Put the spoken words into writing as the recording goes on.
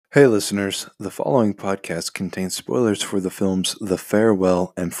Hey listeners, the following podcast contains spoilers for the films The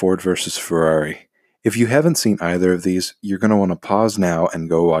Farewell and Ford vs. Ferrari. If you haven't seen either of these, you're going to want to pause now and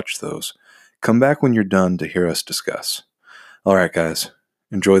go watch those. Come back when you're done to hear us discuss. Alright guys,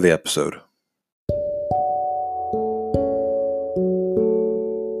 enjoy the episode.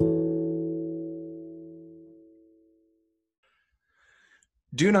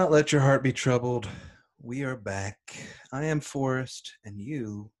 Do not let your heart be troubled. We are back. I am Forrest, and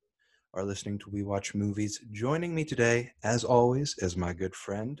you are listening to We Watch Movies. Joining me today, as always, is my good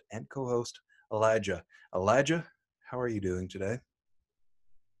friend and co-host, Elijah. Elijah, how are you doing today?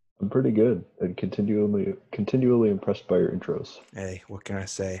 I'm pretty good and continually impressed by your intros. Hey, what can I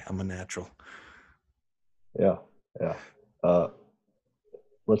say? I'm a natural. Yeah, yeah. Uh,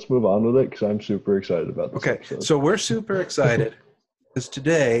 let's move on with it because I'm super excited about this Okay, episode. so we're super excited because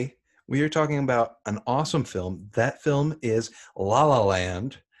today we are talking about an awesome film. That film is La La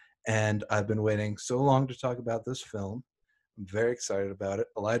Land, and I've been waiting so long to talk about this film. I'm very excited about it.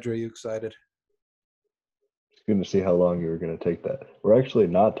 Elijah, are you excited? It's going to see how long you're going to take that. We're actually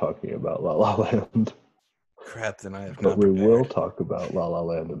not talking about La La Land, Crap, then I have but not we will prepared. talk about La La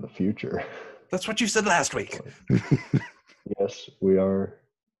Land in the future. That's what you said last week. Yes, we are.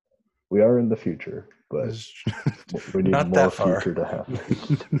 We are in the future, but we need Not more that far. future to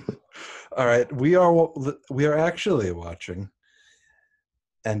happen. All right, we are actually watching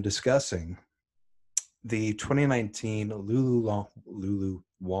and discussing the 2019 Lulu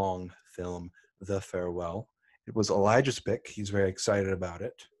Wang film, The Farewell. It was Elijah's pick. He's very excited about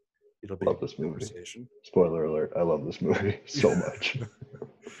it. It'll be a Love good this movie. conversation. Spoiler alert, I love this movie so much.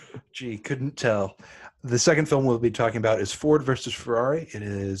 Gee, couldn't tell. The second film we'll be talking about is Ford versus Ferrari. It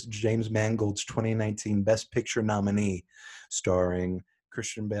is James Mangold's 2019 Best Picture nominee, starring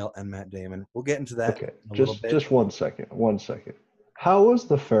Christian Bale and Matt Damon. We'll get into that Okay, in a little just bit. just 1 second. 1 second. How was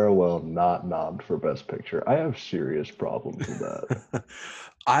The Farewell not nommed for Best Picture? I have serious problems with that.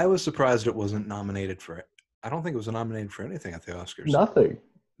 I was surprised it wasn't nominated for it. I don't think it was nominated for anything at the Oscars. Nothing.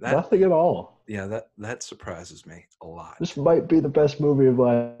 That Nothing at all. Yeah, that surprises me a lot. This might be the best movie of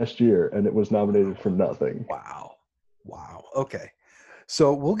last year, and it was nominated for nothing. Wow. Okay.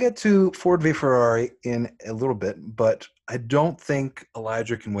 So we'll get to Ford v Ferrari in a little bit, but I don't think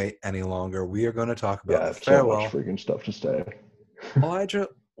Elijah can wait any longer. We are going to talk Yeah, about I The have so much Farewell. freaking stuff to say. Elijah,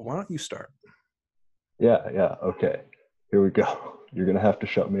 why don't you start? Yeah, okay. Here we go. You're going to have to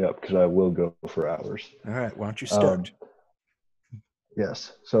shut me up because I will go for hours. All right, why don't you Um, start?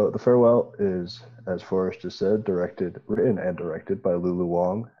 yes, so The Farewell is, as Forrest just said, written and directed by Lulu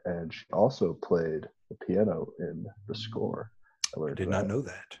Wang, and she also played the piano in the score. I I learned did not that. know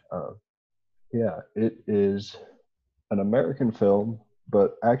that. Yeah, it is an American film,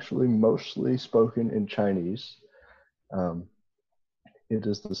 but actually mostly spoken in Chinese. Um, it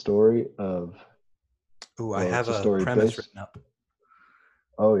is the story of, Oh, I well, have it's a a story premise based. written up.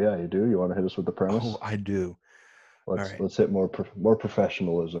 Oh yeah, you do. You want to hit us with the Oh, premise? I do. All Let's right. let's hit more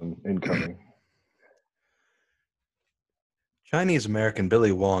professionalism incoming. Chinese American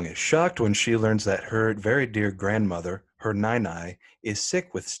Billy Wong is shocked when she learns that her very dear grandmother, her Nai Nai, is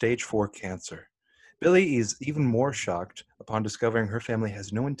sick with stage 4 cancer. Billy is even more shocked upon discovering her family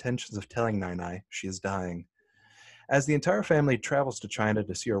has no intentions of telling Nai Nai she is dying. As the entire family travels to China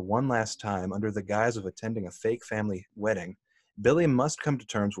to see her one last time under the guise of attending a fake family wedding, Billy must come to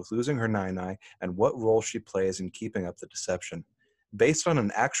terms with losing her Nai Nai and what role she plays in keeping up the deception. Based on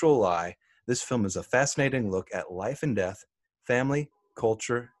an actual lie, this film is a fascinating look at life and death, family,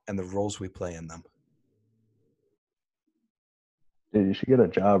 culture, and the roles we play in them. Dude, you should get a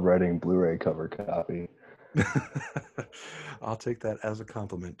job writing Blu-ray cover copy. I'll take that as a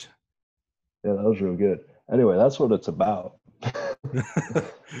compliment. Yeah, that was real good. Anyway, that's what it's about.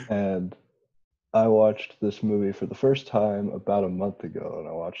 And I watched this movie for the first time about a month ago, and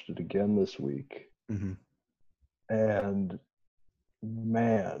I watched it again this week. Mm-hmm. And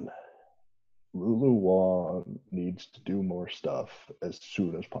man, Lulu Wang needs to do more stuff as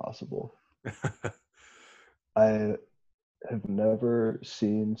soon as possible. I have never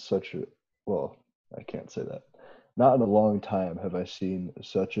seen such a, well, I can't say that. Not in a long time have I seen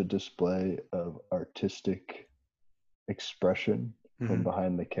such a display of artistic expression from Mm-hmm.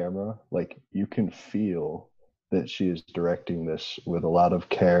 behind the camera. Like you can feel that she is directing this with a lot of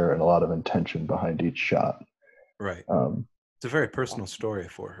care and a lot of intention behind each shot. Right. Um, It's a very personal story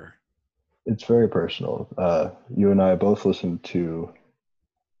for her. it's very personal. You and I both listened to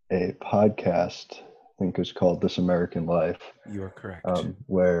a podcast, I think it's called This American Life, You are correct.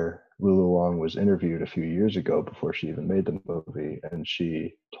 where Lulu Wang was interviewed a few years ago before she even made the movie, and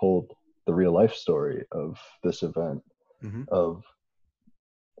she told the real life story of this event Mm-hmm. of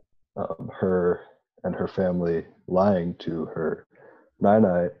her and her family lying to her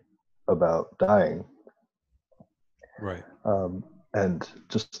Nai about dying. Right. Um, and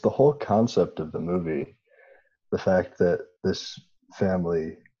just the whole concept of the movie, the fact that this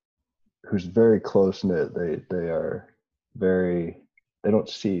family, who's very close knit, they are very, they don't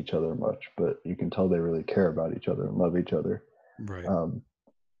see each other much, but you can tell they really care about each other and love each other. Right. Um,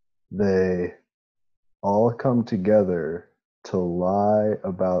 they all come together to lie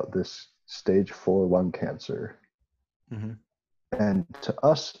about this stage 4 lung cancer. Hmm. And to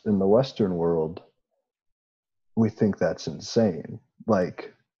us in the Western world, we think that's insane.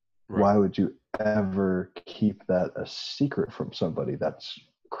 Like, Right. why would you ever keep that a secret from somebody? That's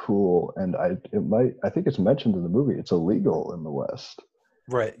cruel. And I think it's mentioned in the movie, it's illegal in the West.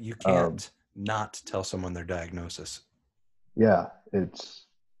 Right. You Um, can't not tell someone their diagnosis. yeah, it's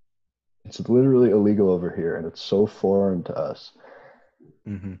literally illegal over here, and it's so foreign to us.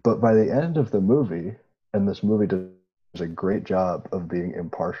 Hmm. But by the end of the movie, and this movie does a great job of being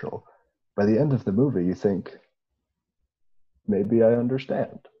impartial, by the end of the movie, you think, maybe I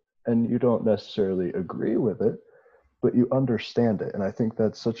understand. And you don't necessarily agree with it, but you understand it. And I think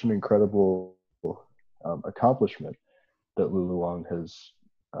that's such an incredible accomplishment that Lulu Wang has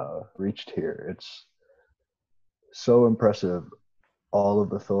reached here. It's so impressive. All of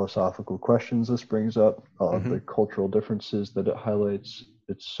the philosophical questions this brings up, all of Hmm. the cultural differences that it highlights.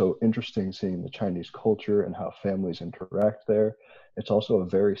 It's so interesting seeing the Chinese culture and how families interact there. It's also a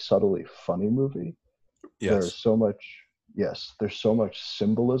very subtly funny movie. There's Yes. so much, yes, there's so much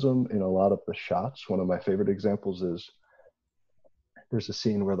symbolism in a lot of the shots. One of my favorite examples is there's a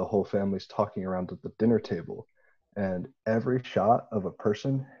scene where the whole family's talking around at the dinner table, and every shot of a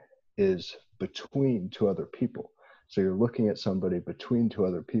person is between two other people. So you're looking at somebody between two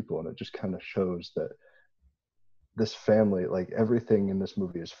other people, and it just kind of shows that this family, like everything in this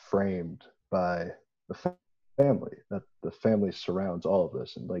movie, is framed by the family. That the family surrounds all of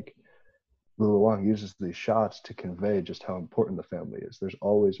this, and like Lulu Wang uses these shots to convey just how important the family is. There's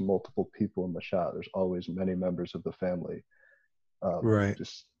always multiple people in the shot. There's always many members of the family. Right.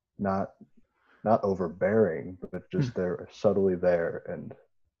 Just not not overbearing, but Hmm. just they're subtly there, and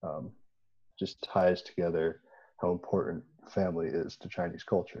um, just ties together how important family is to Chinese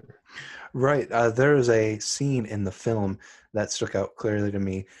culture. Right. There is a scene in the film that stuck out clearly to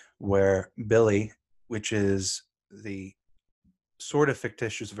me where Billy, which is the sort of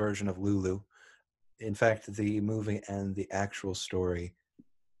fictitious version of Lulu, in fact, the movie and the actual story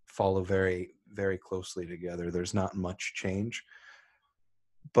follow very, very closely together. There's not much change,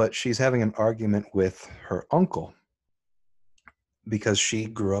 but she's having an argument with her uncle because she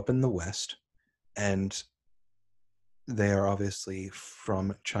grew up in the West and they are obviously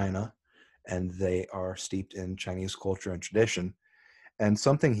from China and they are steeped in Chinese culture and tradition. And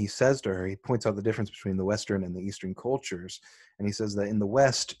something he says to her, he points out the difference between the Western and the Eastern cultures. And he says that in the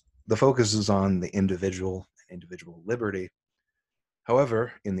West, the focus is on the individual and individual liberty.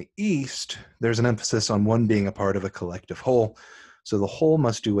 However, in the East, there's an emphasis on one being a part of a collective whole. So the whole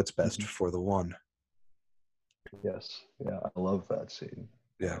must do what's best Mhm. for the one. Yes, yeah, I love that scene.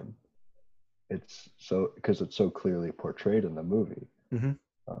 Yeah. Um, it's so because it's so clearly portrayed in the movie. Hmm.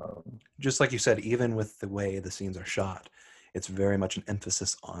 Um, Just like you said, even with the way the scenes are shot, it's very much an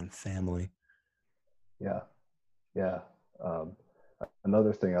emphasis on family. yeah, yeah. Um,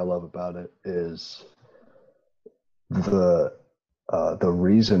 Another thing I love about it is the the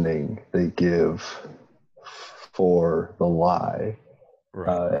reasoning they give for the lie.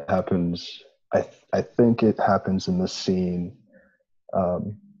 Right. It happens. I think it happens in the scene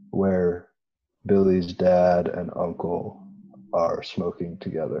um, where Billy's dad and uncle are smoking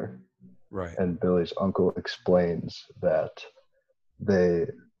together, Right. and Billy's uncle explains that they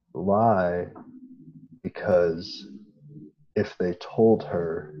lie because if they told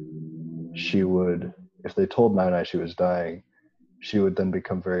her she would, if they told Nai she was dying, she would then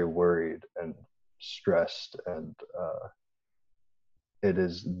become very worried and stressed, and it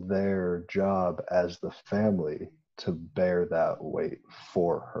is their job as the family to bear that weight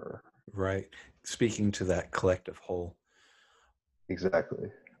for her. Right. Speaking to that collective whole.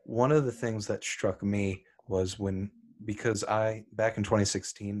 Exactly. One of the things that struck me was because back in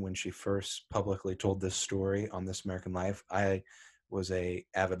 2016, when she first publicly told this story on This American Life, I was a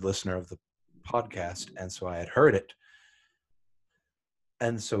avid listener of the podcast, and so I had heard it.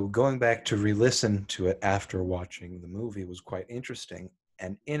 And so going back to re-listen to it after watching the movie was quite interesting.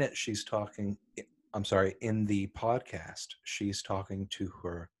 And in it, I'm sorry, in the podcast, she's talking to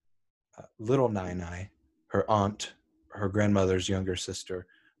her little Nai, her aunt, her grandmother's younger sister,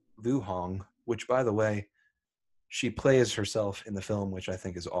 Lu Hong, which, by the way, She plays herself in the film, which I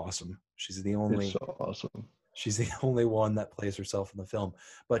think is awesome. It's so awesome. She's the only one that plays herself in the film,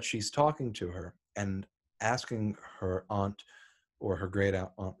 but she's talking to her and asking her aunt, or her great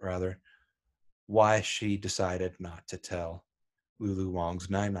aunt rather, why she decided not to tell Lulu Wang's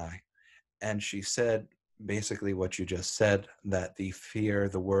Nai Nai. And she said basically what you just said, that the fear,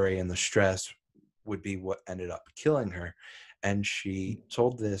 the worry, and the stress would be what ended up killing her. And she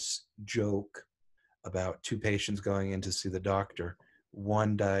told this joke about two patients going in to see the doctor,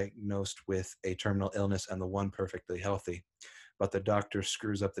 one diagnosed with a terminal illness and the one perfectly healthy. But the doctor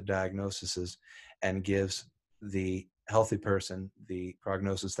screws up the diagnoses and gives the healthy person the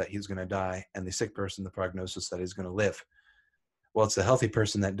prognosis that he's going to die, and the sick person the prognosis that he's going to live. Well, it's the healthy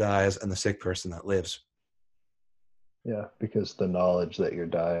person that dies and the sick person that lives. Yeah, because the knowledge that you're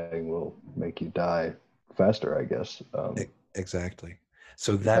dying will make you die faster, I guess. Exactly.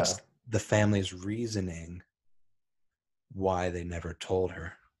 So Yeah. that's the family's reasoning why they never told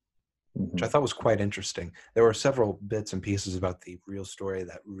her, which I Hmm. thought was quite interesting. There were several bits and pieces about the real story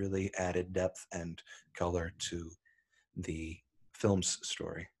that really added depth and color to the film's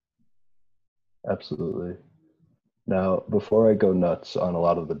story. Absolutely. Now, before I go nuts on a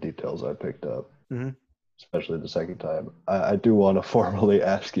lot of the details I picked up, Mm-hmm. especially the second time, I do want to formally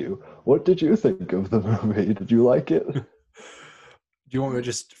ask you, what did you think of the movie? Did you like it? Do you want me to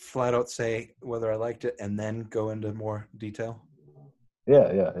just flat out say whether I liked it and then go into more detail?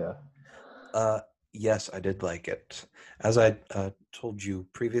 Yeah, yeah, yeah. Uh, yes, I did like it. As I told you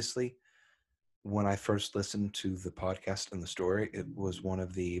previously, when I first listened to the podcast and the story, it was one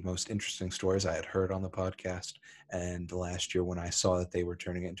of the most interesting stories I had heard on the podcast. And last year, when I saw that they were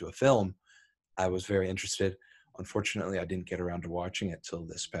turning it into a film, I was very interested. Unfortunately, I didn't get around to watching it till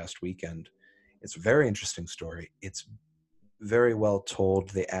this past weekend. It's a very interesting story. It's very well told.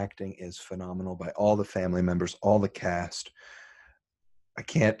 The acting is phenomenal by all the family members, all the cast. I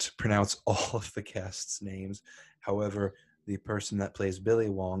can't pronounce all of the cast's names. However, the person that plays Billy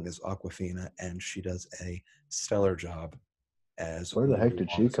Wong is Aquafina, and she does a stellar job as Where the heck Lulu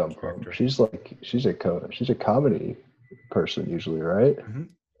did she Wang's come from? character. She's a comedy person usually, right?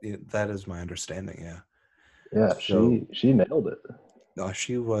 That is my understanding, yeah. Yeah, So she nailed it.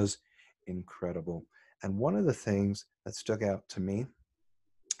 she was incredible. And one of the things that stood out to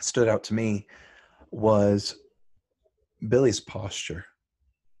me was Billy's posture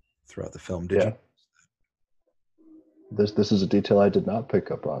throughout the film. Did Yeah. you? This is a detail I did not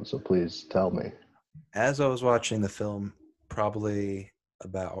pick up on, so please tell me. As I was watching the film, probably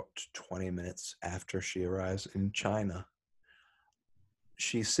about 20 minutes after she arrives in China,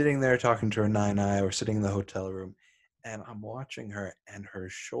 she's sitting there talking to her nine eye, or sitting in the hotel room, and I'm watching her, and her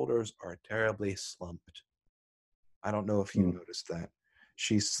shoulders are terribly slumped. I don't know if you Mm, noticed that.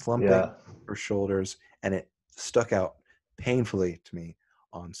 She's slumping yeah. her shoulders, and it stuck out painfully to me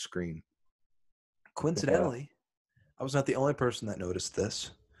on screen. Yeah. Coincidentally, I was not the only person that noticed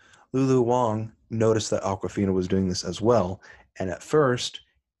this. Lulu Wang noticed that Aquafina was doing this as well, and at first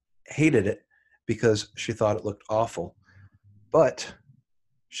hated it because she thought it looked awful. But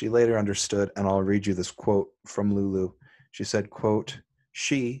she later understood, and I'll read you this quote from Lulu. She said, quote,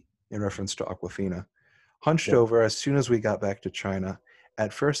 "She, in reference to Aquafina, hunched Yep. over as soon as we got back to China.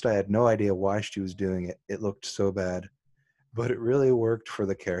 At first, I had no idea why she was doing it. It looked so bad. But it really worked for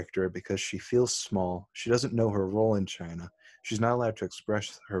the character because she feels small. She doesn't know her role in China. She's not allowed to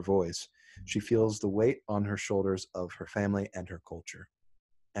express her voice. She feels the weight on her shoulders of her family and her culture."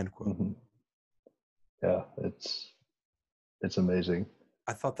 End quote. Hmm. Yeah. It's amazing.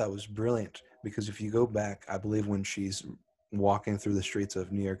 I thought that was brilliant because if you go back, I believe when she's walking through the streets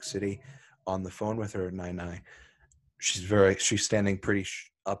of New York City on the phone with her nine, she's standing pretty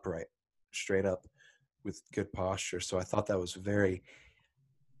upright, straight up, with good posture. So I thought that was very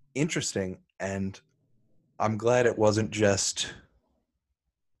interesting, and I'm glad it wasn't just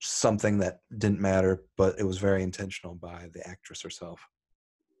something that didn't matter, but it was very intentional by the actress herself.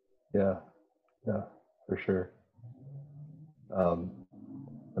 Yeah. Yeah. For sure. Um,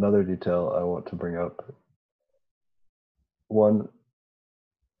 Another detail I want to bring up. One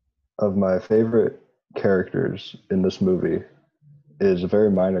of my favorite characters in this movie is a very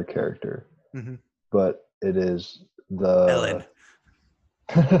minor character, Mm-hmm. but it is Ellen.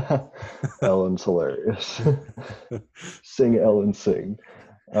 the Ellen's hilarious. Sing Ellen sing.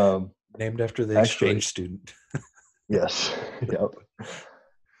 Um, Named after the Actually, exchange student. yes. Yep.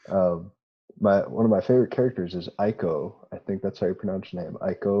 Um, my one of my favorite characters is Aiko. I think that's how you pronounce her name.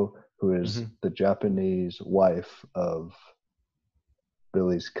 Aiko, who is Mm-hmm. the Japanese wife of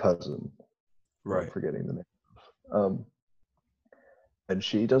Billy's cousin, who I'm Right. forgetting the name. Um, and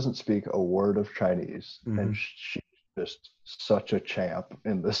she doesn't speak a word of Chinese, Mm-hmm. and she's just such a champ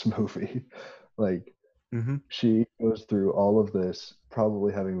in this movie. Like, Mm-hmm. she goes through all of this,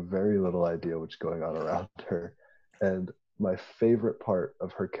 probably having very little idea what's going on around her. And my favorite part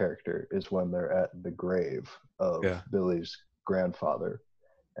of her character is when they're at the grave of Yeah. Billy's grandfather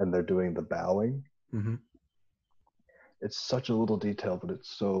and they're doing the bowing. Mm-hmm. It's such a little detail, but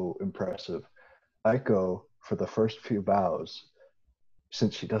it's so impressive. Aiko, for the first few bows,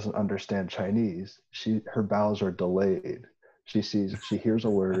 since she doesn't understand Chinese, her bows are delayed. She hears a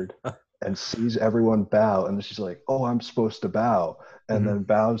word and sees everyone bow, and then she's like, "Oh, I'm supposed to bow," and Mm-hmm. then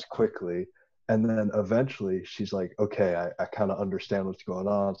bows quickly, and then eventually she's like, "Okay, I kind of understand what's going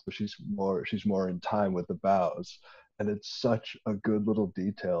on," so she's more in time with the bows, and it's such a good little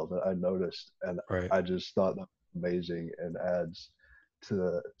detail that I noticed, and Right. I just thought that was amazing and adds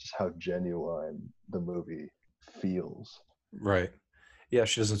to just how genuine the movie feels. Right. Yeah,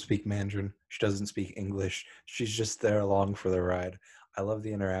 she doesn't speak Mandarin. She doesn't speak English. She's just there along for the ride. I love the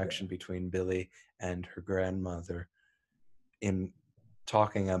Yeah. interaction between Billy and her grandmother in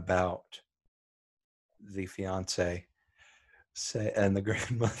talking about the fiance. And the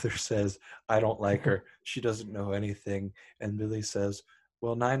grandmother says, "I don't like her. She doesn't know anything." And Billy says,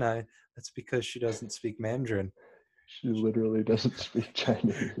 "Well, Nai, that's because she doesn't speak Mandarin." She literally doesn't speak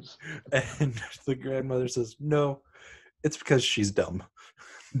Chinese. And the grandmother says, "No, it's because she's dumb."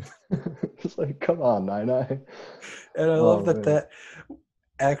 It's like, come on, Nine Nine. And I love Oh that man. that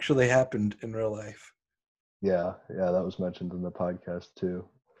actually happened in real life. Yeah, yeah, that was mentioned in the podcast too.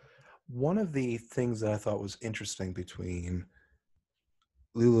 One of the things that I thought was interesting between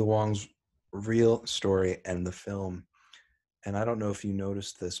Lulu Wang's real story and the film, and I don't know if you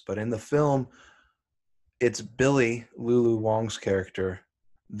noticed this, but in the film, it's Billy, Lulu Wang's character,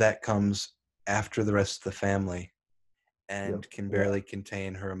 that comes after the rest of the family Yep. and can Yeah. barely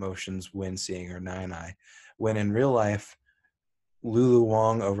contain her emotions when seeing her Nai. When in real life, Lulu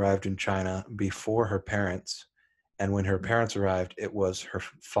Wang arrived in China before her parents, and when her parents arrived, it was her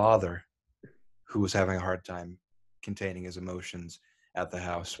father who was having a hard time containing his emotions at the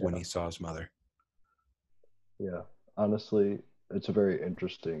house when Yeah. he saw his mother. Yeah. Honestly, it's a very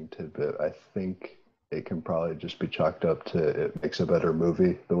interesting tidbit. I think it can probably just be chalked up to it makes a better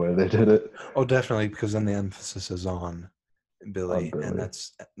movie the way they did it Oh, definitely, because then the emphasis is on on Billy, and Billy.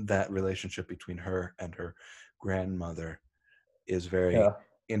 that's that relationship between her and her grandmother is very Yeah.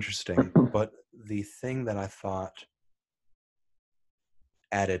 interesting. But the thing that I thought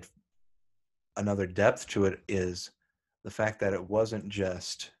added another depth to it is the fact that it wasn't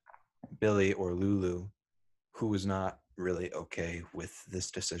just Billy or Lulu who was not really okay with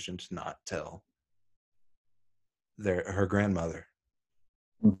this decision to not tell her grandmother.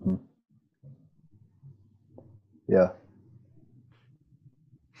 Hmm. Yeah.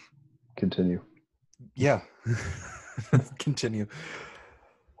 Continue. Yeah. Continue.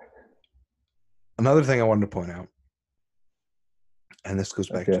 Another thing I wanted to point out, and this goes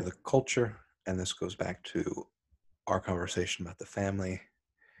back to Okay. the culture, and this goes back to our conversation about the family,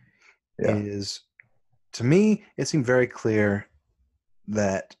 Yeah. is to me, it seemed very clear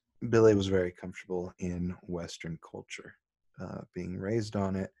that Billy was very comfortable in Western culture, being raised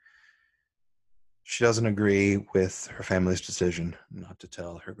on it. She doesn't agree with her family's decision not to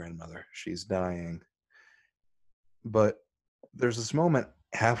tell her grandmother she's dying. But there's this moment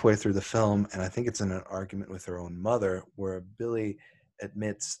halfway through the film, and I think it's in an argument with her own mother, where Billy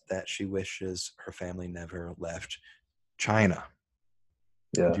admits that she wishes her family never left China.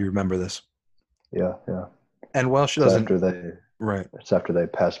 Yeah. Do you remember this? Yeah. Yeah. And while she It's doesn't, after they right, it's after they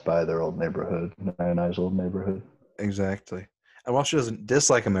pass by their old neighborhood, Nine Nine's old neighborhood. exactly. And while she doesn't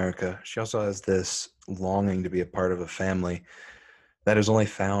dislike America, she also has this longing to be a part of a family that is only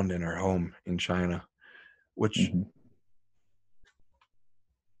found in her home in China, which, Hmm.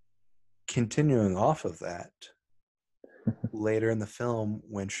 continuing off of that, later in the film,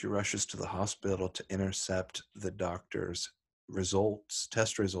 when she rushes to the hospital to intercept the doctor's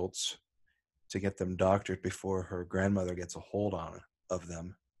test results, to get them doctored before her grandmother gets a hold on of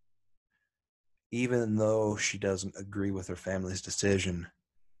them, even though she doesn't agree with her family's decision,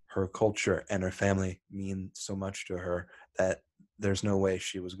 her culture and her family mean so much to her that there's no way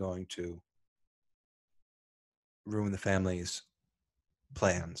she was going to ruin the family's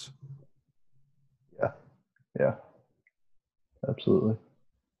plans. Yeah. Yeah. Absolutely.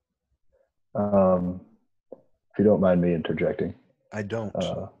 Um, if you don't mind me interjecting, I don't.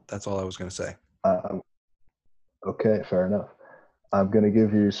 uh, That's all I was going to say. I'm okay. Fair enough. I'm gonna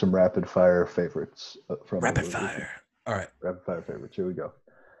give you some rapid fire favorites from the Rapid movie. fire. All right. Rapid fire favorites. Here we go.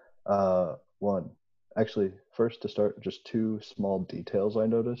 One. Actually, first to start, just two small details I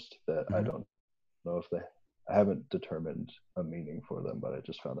noticed that I Hmm. don't know if they, I haven't determined a meaning for them, but I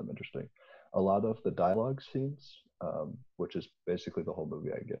just found them interesting. A lot of the dialogue scenes, which is basically the whole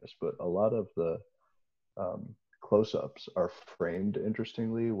movie, I guess, but a lot of the close-ups are framed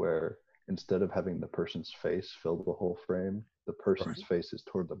interestingly, where instead of having the person's face fill the whole frame, the person's Right. face is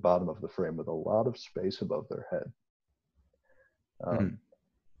toward the bottom of the frame with a lot of space above their head. Mm. Um,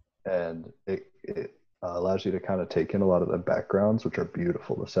 and it allows you to kind of take in a lot of the backgrounds, which are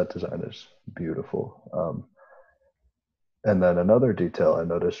beautiful. The set design is beautiful. And then another detail I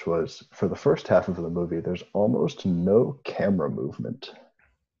noticed was for the first half of the movie, there's almost no camera movement.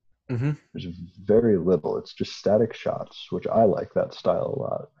 Hmm. There's very little. It's just static shots, which I like that style a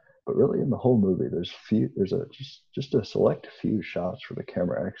lot. But really, in the whole movie, there's a just a select few shots where the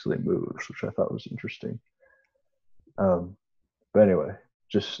camera actually moves, which I thought was interesting. Um, but anyway,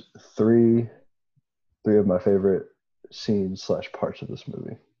 just three of my favorite scenes slash parts of this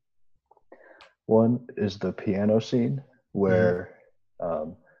movie. One is the piano scene Hmm. where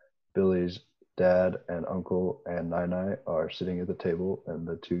Billy's dad and uncle and Nai are sitting at the table, and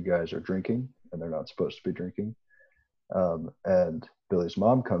the two guys are drinking, and they're not supposed to be drinking. And Billy's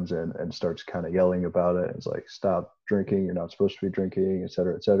mom comes in and starts kind of yelling about it. It's like, stop drinking, you're not supposed to be drinking, et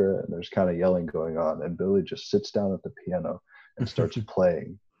cetera, et cetera. And there's kind of yelling going on. And Billy just sits down at the piano and starts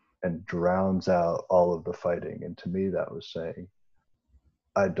playing and drowns out all of the fighting. And to me, that was saying,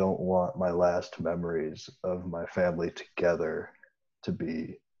 I don't want my last memories of my family together to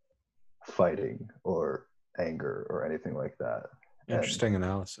be fighting or anger or anything like that. And Interesting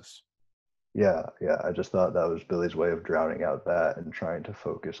analysis. yeah, I just thought that was Billy's way of drowning out that and trying to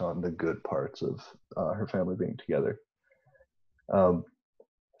focus on the good parts of her family being together. Um,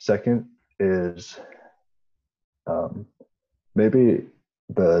 Second is um, maybe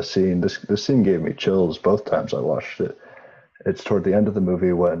the scene. This scene gave me chills both times I watched it. It's toward the end of the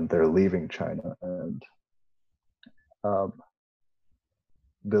movie when they're leaving China, and um,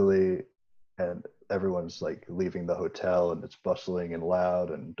 Billy and everyone's like leaving the hotel, and it's bustling and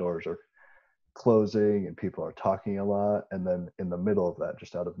loud, and doors are closing and people are talking a lot. And then in the middle of that,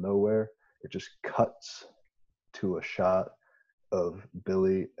 just out of nowhere, it just cuts to a shot of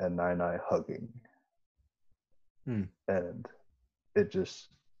Billy and Nai hugging. Hmm. And it just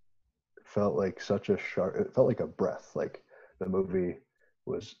felt like such a sharp, it felt like a breath. Like the movie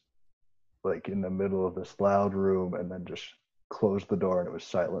was like in the middle of this loud room and then just closed the door and it was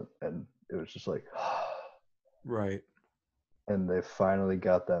silent. And it was just like, Right. and they finally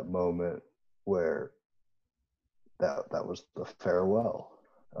got that moment where that was the farewell.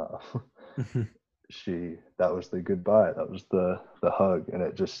 Uh, that was the goodbye, that was the hug, and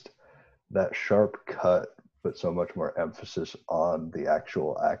it just that sharp cut put so much more emphasis on the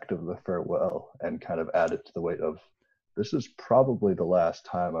actual act of the farewell and kind of added to the weight of this is probably the last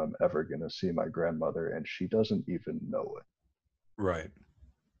time I'm ever going to see my grandmother and she doesn't even know it. Right.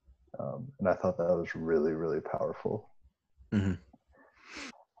 And I thought that was really really powerful. Hmm.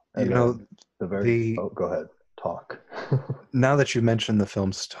 You And know, then the very the oh go ahead talk. now that you mentioned the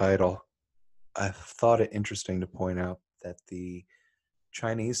film's title, I thought it interesting to point out that the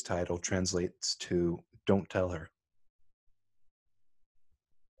Chinese title translates to "Don't Tell Her."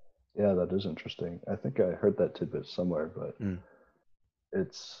 Yeah, that is interesting. I think I heard that tidbit somewhere, but Mm.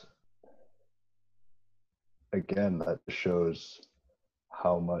 it's again that shows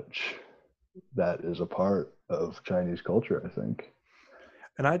how much that is a part of Chinese culture, I think.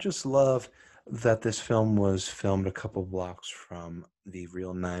 And I just love that this film was filmed a couple blocks from the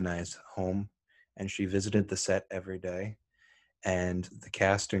real Nine Eyes home, and she visited the set every day. And the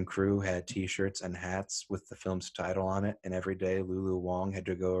cast and crew had T-shirts and hats with the film's title on it. And every day, Lulu Wang had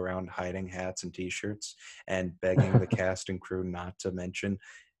to go around hiding hats and T-shirts and begging the cast and crew not to mention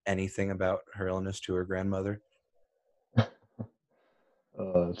anything about her illness to her grandmother.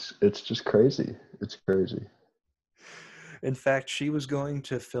 It's just crazy. It's crazy. In fact, she was going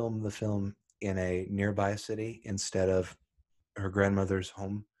to film the film in a nearby city instead of her grandmother's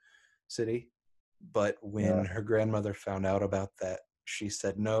home city. But when Yeah. her grandmother found out about that, she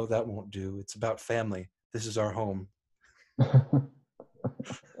said, "No, that won't do. It's about family. This is our home."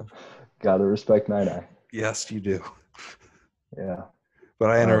 Gotta respect Nine Eye. Yes, you do. Yeah. But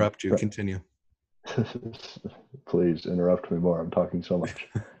I Um, interrupt you. Continue. please interrupt me more. I'm talking so much.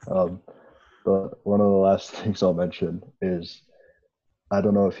 Um, but one of the last things I'll mention is I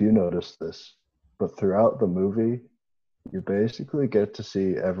don't know if you noticed this, but throughout the movie, you basically get to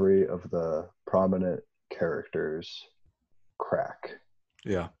see every of the prominent characters crack.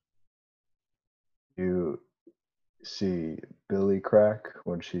 Yeah. You see Billy crack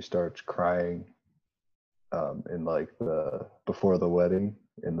when she starts crying. in like the before the wedding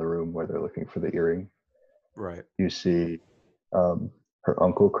in the room where they're looking for the earring. Right. You see um, her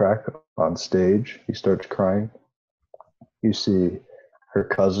uncle crack on stage. He starts crying. You see her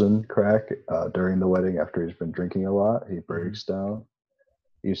cousin crack during the wedding after he's been drinking a lot. He Hmm. breaks down.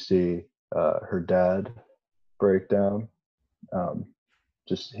 You see her dad break down. Um,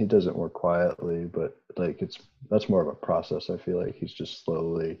 just he does it more quietly, but like that's more of a process. I feel like he's just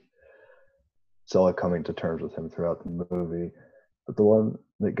slowly Stella coming to terms with him throughout the movie. But the one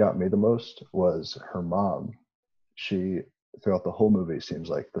that got me the most was her mom. She throughout the whole movie seems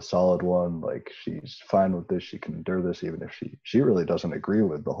like the solid one. Like she's fine with this. She can endure this, even if she really doesn't agree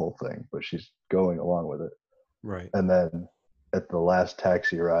with the whole thing, but she's going along with it. Right. And then at the last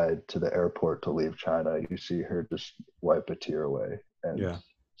taxi ride to the airport to leave China, you see her just wipe a tear away, and Yeah.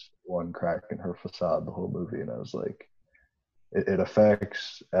 one crack in her facade the whole movie. And I was like, it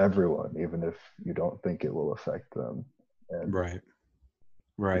affects everyone, even if you don't think it will affect them. And Right. it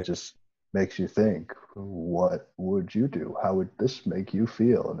Right. just makes you think, what would you do? How would this make you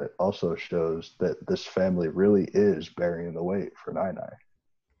feel? And it also shows that this family really is bearing the weight for Nai Nai.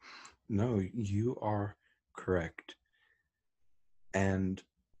 No, you are correct. And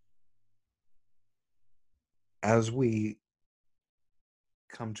as we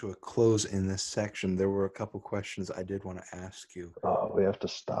come to a close in this section, there were a couple questions I did want to ask you. Oh, we have to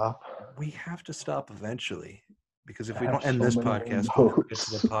stop. We have to stop eventually because if I we have don't end so this many more podcast, we'll never get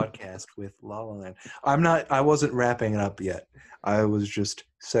to the notes. podcast with La La Land. I wasn't wrapping it up yet. I was just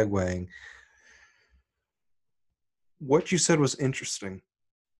segueing. What you said was interesting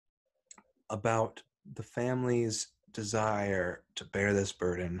about the family's desire to bear this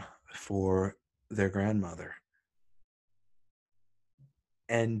burden for their grandmother.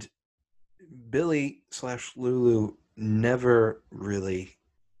 And Billy / Lulu never really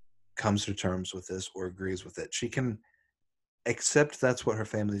comes to terms with this or agrees with it. She can accept that's what her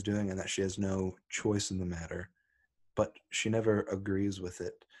family's doing and that she has no choice in the matter, but she never agrees with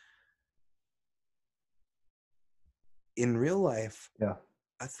it. In real life, Yeah.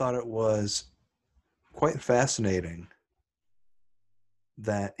 I thought it was quite fascinating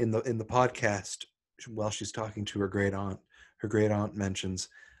that in the podcast, while she's talking to her great aunt mentions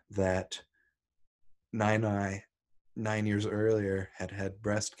that Nai 9 years earlier had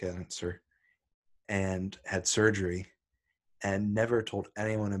breast cancer and had surgery and never told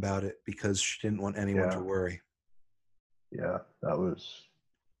anyone about it because she didn't want anyone to Yeah. worry. Yeah. That was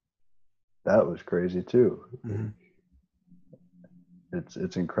crazy too. Mm-hmm.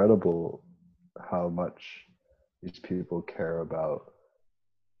 It's incredible how much these people care about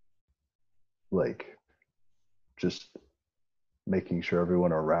like just making sure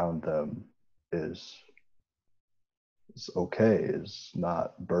everyone around them is is okay, is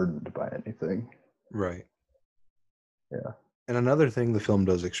not burdened by anything. Right. Yeah. And another thing the film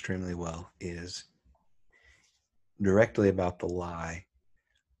does extremely well is directly about the lie.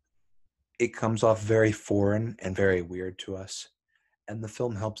 It comes off very foreign and very weird to us. And the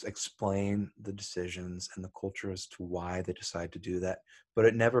film helps explain the decisions and the culture as to why they decide to do that. But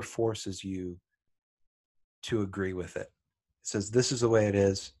it never forces you to agree with it. It says, this is the way it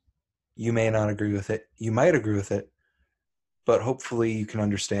is. You may not agree with it. You might agree with it. But hopefully you can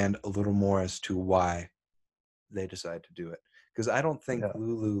understand a little more as to why they decide to do it. Because Yeah. I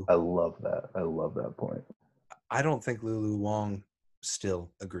love that point. I don't think Lulu Wang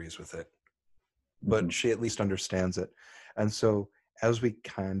still agrees with it, but Mhm. she at least understands it. And so, as we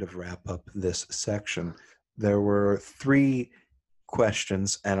kind of wrap up this section, there were 3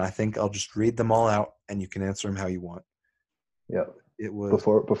 questions, and I think I'll just read them all out, and you can answer them how you want. Yeah. It was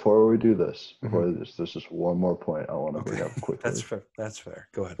Before we do this, Mhm. there's just one more point I want to bring Okay. up That's quickly. fair. That's fair.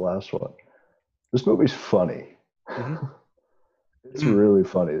 Go ahead. Last one. This movie's funny. Mm-hmm. It's Mm. really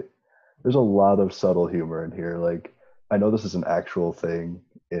funny. There's a lot of subtle humor in here. Like I know this is an actual thing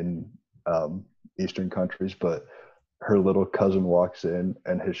in um, Eastern countries, but her little cousin walks in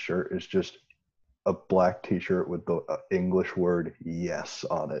and his shirt is just a black T-shirt with the English word "yes"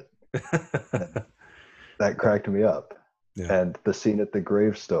 on it, and that Yeah. cracked me up. Yeah. And the scene at the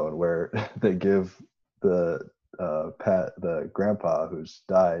gravestone where they give the grandpa who's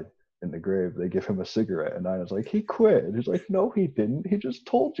died in the grave, they give him a cigarette, and Nina's like, he quit. And he's like, no, he didn't. He just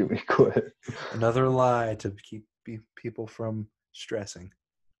told you he quit. Another lie to keep people from stressing.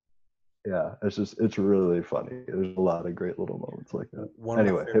 Yeah, it's really funny. There's a lot of great little moments like that. One of my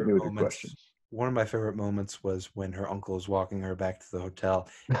Anyway, hit favorite me with your moments. questions. One of my favorite moments was when her uncle is walking her back to the hotel,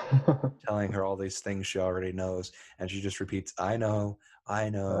 telling her all these things she already knows, and she just repeats, "I know, I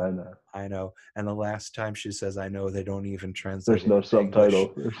know. I know. I know. And the last time she says I know, they don't even translate There's it no into English.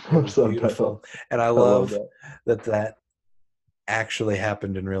 subtitle. There's It no was beautiful. subtitle. And I I love love that. that actually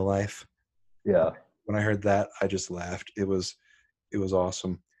happened in real life. Yeah. When I heard that, I just laughed. It was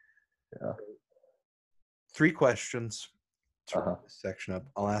awesome. Yeah. 3 questions to Uh-huh. wrap this section up.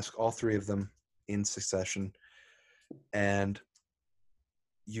 I'll ask all 3 of them in succession, and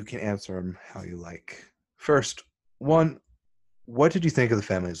you can answer them how you like. First, 1, what did you think of the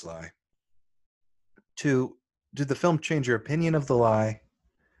family's lie? 2, did the film change your opinion of the lie?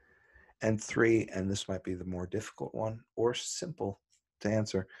 And 3, and this might be the more difficult one or simple to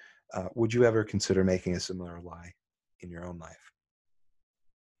answer, would you ever consider making a similar lie in your own life?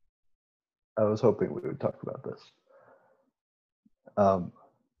 I was hoping we would talk about this.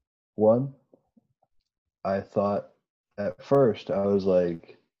 One, I thought at first I was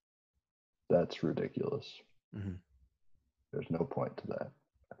like, that's ridiculous. Mm-hmm. There's no point to that.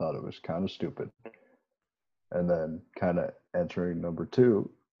 I thought it was kind of stupid. And then kind of entering number 2,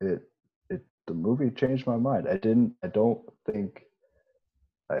 the movie changed my mind. I don't think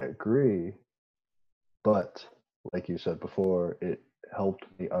I agree, but like you said before, it helped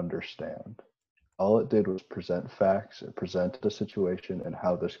me understand. All it did was present facts, it presented a situation and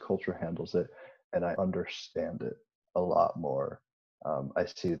how this culture handles it, and I understand it a lot more. I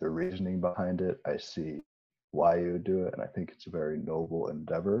see the reasoning behind it, I see why you would do it, and I think it's a very noble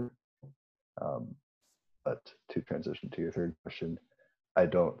endeavor. Um, but to transition to your third question, I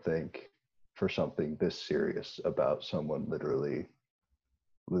don't think for something this serious about someone literally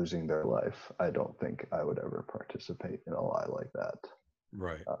losing their life, I don't think I would ever participate in a lie like that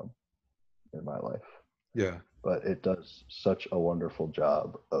Right. in my life. Yeah. But it does such a wonderful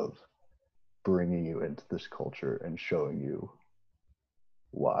job of bringing you into this culture and showing you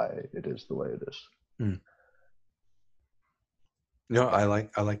why it is the way it is. Mm. No, I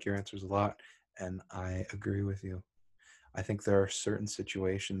like your answers a lot, and I agree with you. I think there are certain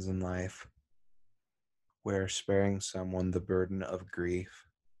situations in life where sparing someone the burden of grief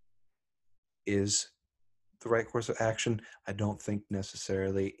is the right course of action. I don't think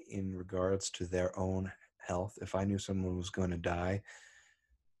necessarily in regards to their own health. If I knew someone was going to die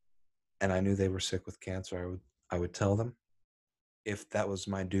and I knew they were sick with cancer, I would tell them if that was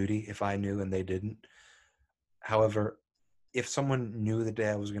my duty, if I knew and they didn't. However, if someone knew the day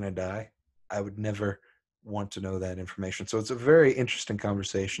I was going to die, I would never want to know that information. So it's a very interesting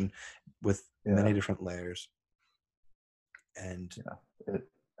conversation with many Yeah, different layers. And yeah, it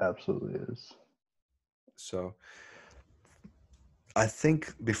absolutely is. so I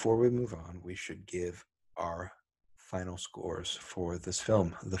think before we move on, we should give our final scores for this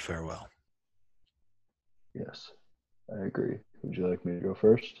film, The Farewell. Yes, I agree. Would you like me to go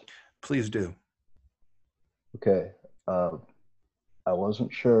first? Please do. Okay. I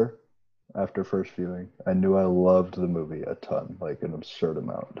wasn't sure after first viewing. I knew I loved the movie a ton, like an absurd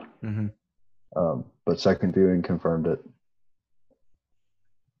amount. Mm-hmm. But second viewing confirmed it.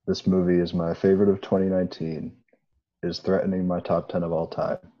 This movie is my favorite of 2019, is threatening my top 10 of all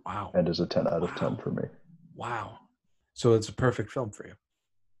time, Wow. and is a 10 out of 10 Wow. for me. Wow. So it's a perfect film for you.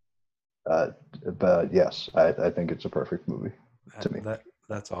 Uh, but yes, I think it's a perfect movie to me.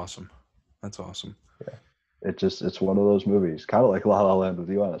 That's awesome. That's awesome. Yeah. It's one of those movies, kind of like La La Land with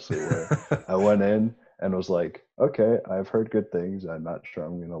you, honestly, where I went in and was like, okay, I've heard good things. I'm not sure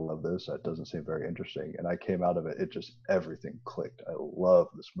I'm gonna love this. That doesn't seem very interesting. And I came out of it, it just everything clicked. I love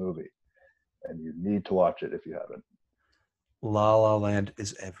this movie, and you need to watch it if you La La Land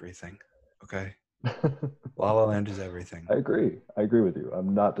is everything. Okay. haven't. La La Land is everything. I agree. I agree with you.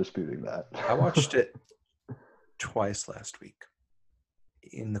 I'm not disputing that. I watched it twice last week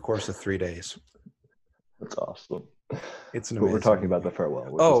in the course of 3 days. That's awesome. It's an But we're amazing talking about movie. The Farewell,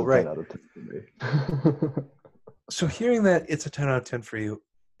 which is Oh, a right. 10 out of 10 for me. So hearing that it's a 10 out of 10 for you,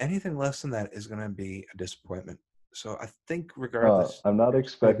 anything less than that is going to be a disappointment. So I think regardless, I'm not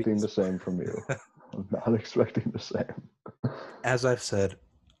there's going to be expecting the same from you. I'm not expecting the same. As I've said,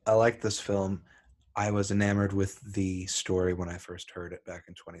 I like this film. I was enamored with the story when I first heard it back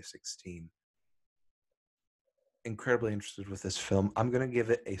in 2016. Incredibly interested with this film. I'm going to give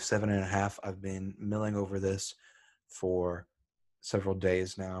it a 7.5. I've been milling over this for several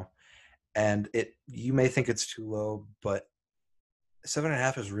days now. And you may think it's too low, but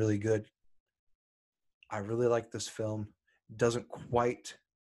 7.5 is really good. I really like this film. Doesn't quite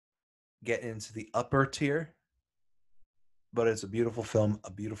get into the upper tier, but it's a beautiful film,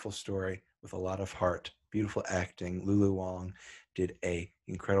 a beautiful story with a lot of heart, beautiful acting. Lulu Wang did an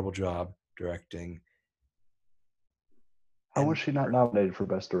incredible job directing. How was she not nominated for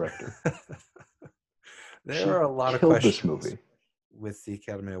Best Director? There She are a lot of killed this questions. movie. with the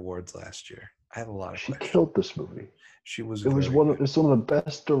Academy Awards last year? I have a lot of She questions. killed this movie. She was It was very good. it's one of the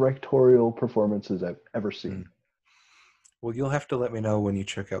best directorial performances I've ever seen. Well, you'll have to let me know when you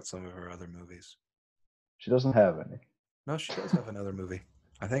check out some of her other movies. She doesn't have any. No, she does have another movie,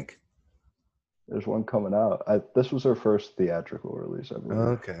 I think. There's one coming out. This was her first theatrical release, I believe.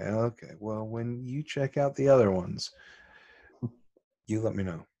 Okay. Well, when you check out the other ones, you let me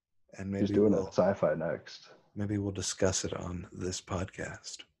know, and She's doing a sci-fi next. maybe we'll discuss it on this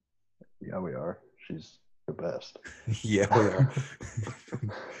podcast. Yeah, we are. She's the best. Yeah, we are.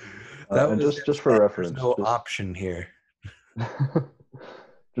 And just for reference, there's no option here.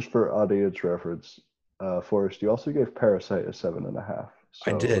 just for audience reference, Forrest, you also gave Parasite a 7.5.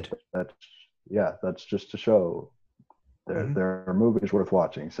 So I did. That's just to show their movies worth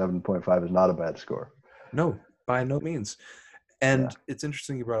watching. 7.5 is not a bad score. No, by no means. And Yeah. it's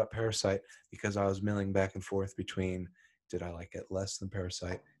interesting you brought up Parasite because I was milling back and forth between did I like it less than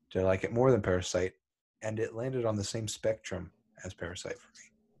Parasite? Did I like it more than Parasite? And it landed on the same spectrum as Parasite for me.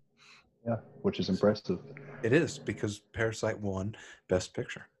 Yeah, which is impressive. It is because Parasite won Best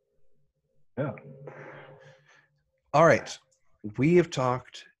Picture. Yeah. All right. We have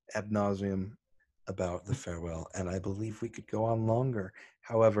talked ad nauseum about The Farewell, and I believe we could go on longer.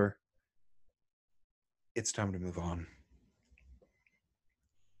 However, it's time to move on.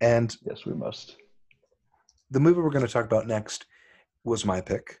 And yes, we must. The movie we're going to talk about next was my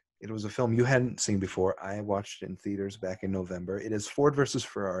pick. It was a film you hadn't seen before. I watched it in theaters back in November. It is Ford versus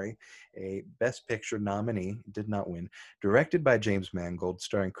Ferrari, a Best Picture nominee, did not win. Directed by James Mangold,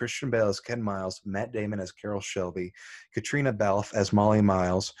 starring Christian Bale as Ken Miles, Matt Damon as Carroll Shelby, Katrina Balfe as Molly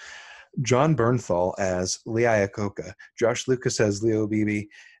Miles, John Bernthal as Lee Iacocca, Josh Lucas as Leo Beebe,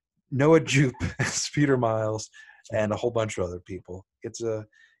 Noah Jupe as Peter Miles, and a whole bunch of other people. It's a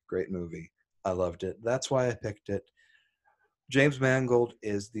great movie. I loved it. That's why I picked it. James Mangold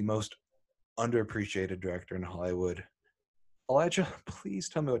is the most underappreciated director in Hollywood. Elijah, please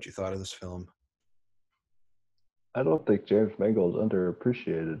tell me what you thought of this film. I don't think James Mangold is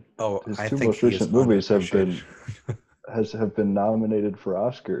underappreciated. Oh, His I two think most he is recent movies have underappreciated. been nominated for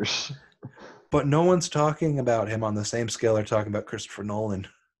Oscars. But no one's talking about him on the same scale they're talking about Christopher Nolan.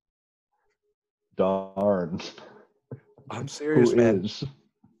 Darn. I'm serious, Who man. is?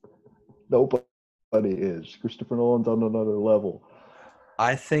 Nobody is. Christopher Nolan's on another level.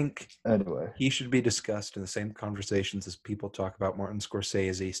 I think Anyway, he should be discussed in the same conversations as people talk about Martin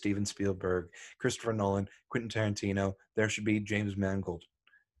Scorsese, Steven Spielberg, Christopher Nolan, Quentin Tarantino. There should be James Mangold.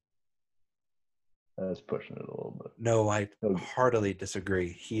 that's pushing it a little bit. No, I heartily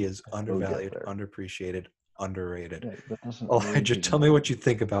disagree. He is undervalued, there. underappreciated, underrated. Yeah, that doesn't Elijah, really tell me what you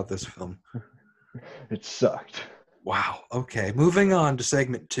think about this film. It sucked. Wow. Okay. Moving on to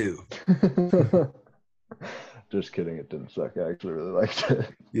segment 2. Just kidding. It didn't suck. I actually really liked it.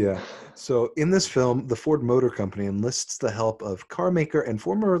 Yeah. So in this film, the Ford Motor Company enlists the help of car maker and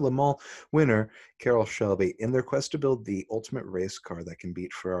former Le Mans winner Carroll Shelby in their quest to build the ultimate race car that can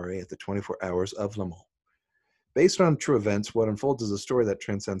beat Ferrari at the 24 hours of Le Mans. Based on true events, what unfolds is a story that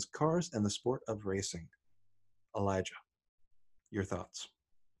transcends cars and the sport of racing. Elijah, your thoughts?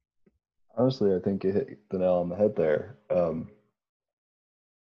 Honestly, I think you hit the nail on the head there.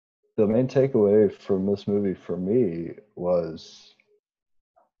 The main takeaway from this movie for me was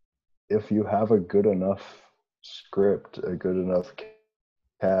if you have a good enough script, a good enough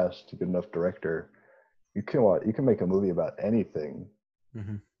cast, a good enough director, you can make a movie about anything,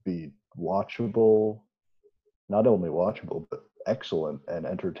 be watchable, not only watchable but excellent and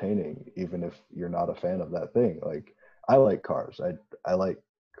entertaining, even if you're not a fan of that thing. Like I like cars. I like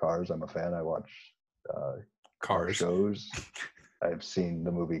cars. I'm a fan. I watch car shows. I've seen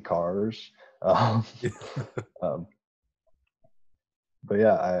the movie Cars. But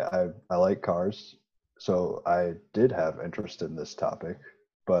yeah, I like cars. So I did have interest in this topic,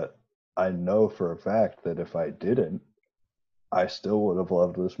 but I know for a fact that if I didn't, I still would have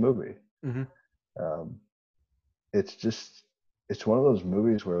loved this movie. It's one of those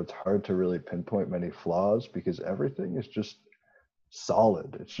movies where it's hard to really pinpoint many flaws because everything is just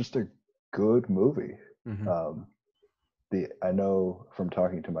solid. It's just a good movie. I know from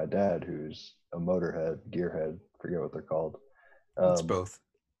talking to my dad, who's a motorhead, gearhead, forget what they're called. It's both.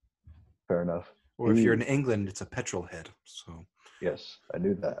 Fair enough. Or if you're in England, it's a petrol head. So yes, I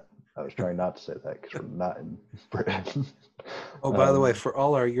knew that. I was trying not to say that because we're not in Britain. Oh, by the way, for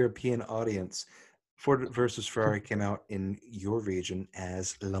all our European audience, Ford versus Ferrari came out in your region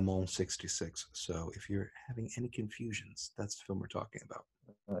as Le Mans 66. So if you're having any confusions, that's the film we're talking about.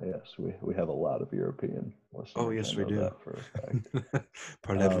 Yes, we have a lot of European listeners. Oh, yes, we do. That for a fact.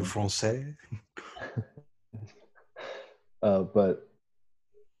 Parlez-vous français? But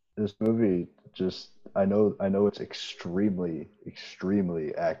this movie just I know it's extremely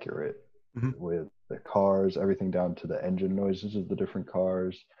accurate Mhm, with the cars, everything down to the engine noises of the different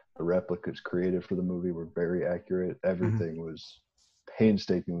cars. The replicas created for the movie were very accurate. mhm. Everything was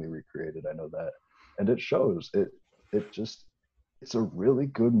painstakingly recreated. I know that, and it shows. It just it's a really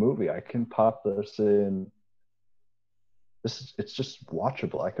good movie. I can pop this in. It's just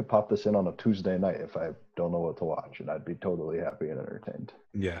watchable. I could pop this in on a Tuesday night if I don't know what to watch, and I'd be totally happy and entertained.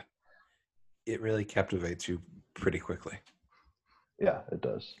 Yeah, it really captivates you pretty quickly. Yeah, it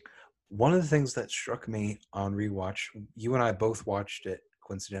does. One of the things that struck me on rewatch, you and I both watched it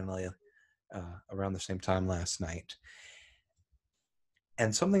coincidentally around the same time last night.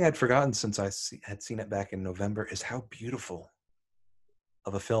 And something I'd forgotten since had seen it back in November is how beautiful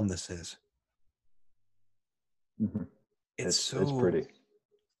of a film this is. Hmm. It's It's pretty.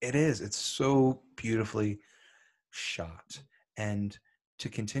 it is. It's so beautifully shot. And to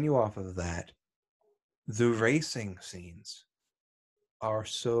continue off of that, the racing scenes are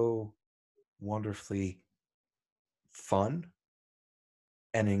so wonderfully fun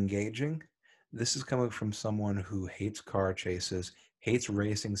and engaging. This is coming from someone who hates car chases, hates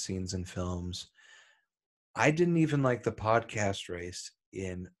racing scenes in films. I didn't even like the podcast race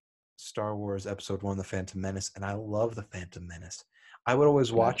in Star Wars Episode 1, The Phantom Menace, and I love The Phantom Menace. I would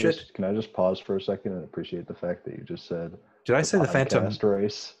always watch it. Can I just pause for a second and appreciate the fact that you just said Did I the say The Phantom? podcast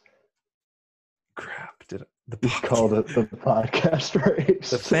race? Crap, did the You podcast? called it the podcast The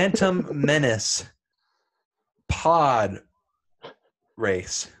race. Phantom Menace pod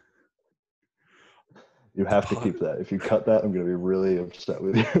race. You The have to pod. keep that. If you cut that, I'm going to be really upset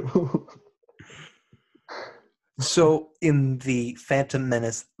with you. So in the Phantom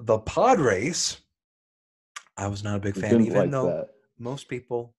Menace, the pod race, I was not a big You fan, didn't even like though that. most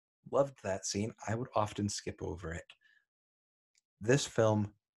people loved that scene. I would often skip over it. This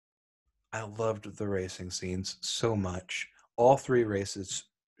film, I loved the racing scenes so much. All three races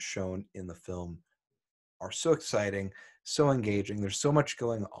shown in the film are so exciting, so engaging. There's so much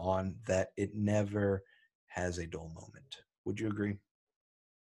going on that it never has a dull moment. Would you agree?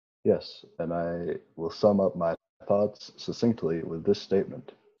 Yes, and I will sum up my thoughts succinctly with this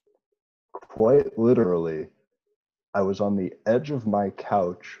statement. Quite literally, I was on the edge of my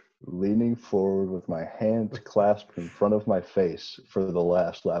couch, leaning forward with my hands clasped in front of my face for the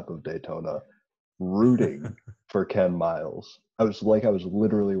last lap of Daytona, rooting for Ken Miles. I was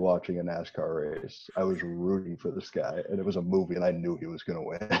literally watching a NASCAR race. I was rooting for this guy, and it was a movie, and I knew he was going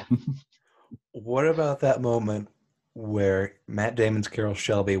to win. What about that moment where Matt Damon's Carol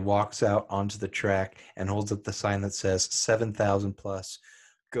Shelby walks out onto the track and holds up the sign that says 7,000 plus,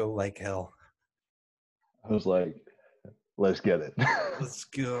 go like hell? I was like, let's get it. Let's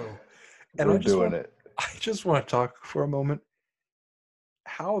go. And We're doing it. I just want to talk for a moment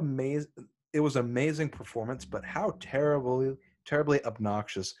how amazing it was. Amazing performance, but how terribly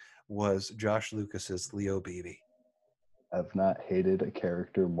obnoxious was Josh Lucas's Leo Beebe. I've not hated a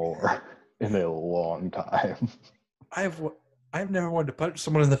character more in a long time. I've I've never wanted to punch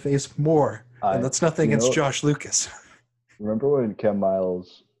someone in the face more, and I, that's nothing you against know, Josh Lucas. remember when Ken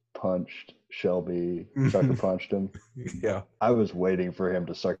Miles punched Shelby, sucker punched him? Yeah. I was waiting for him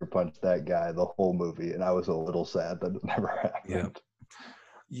to sucker punch that guy the whole movie, and I was a little sad that it never Yeah. happened.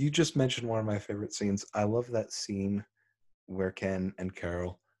 You just mentioned one of my favorite scenes. I love that scene where Ken and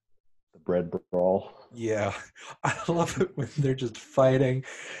Carol. The bread brawl. Yeah. I love it when they're just fighting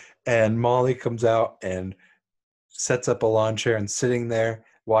and Molly comes out and sets up a lawn chair and sitting there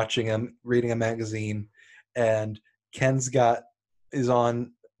watching him, reading a magazine, and Ken's got is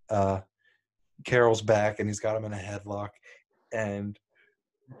on Carol's back and he's got him in a headlock and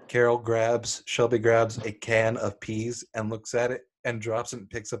Shelby grabs a can of peas and looks at it and drops it and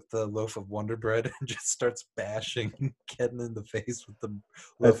picks up the loaf of Wonder Bread and just starts bashing Ken in the face with the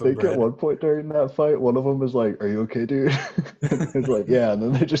I loaf of think at bread. one point during that fight, one of them is like, "Are you okay, dude?" And he's like, "Yeah," and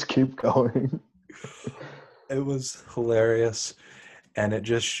then they just keep going. It was hilarious. And it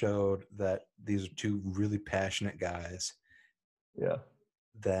just showed that these are two really passionate guys Yeah,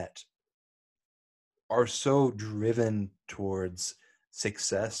 that are so driven towards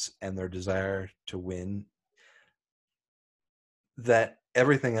success and their desire to win that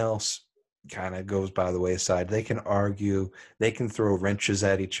everything else kind of goes by the wayside. They can argue, they can throw wrenches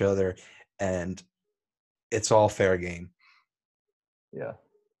at each other, and it's all fair game. yeah.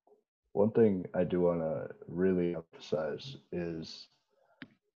 One thing I do want to really emphasize is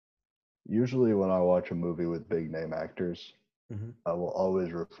usually when I watch a movie with big name actors, Mm-hmm. I will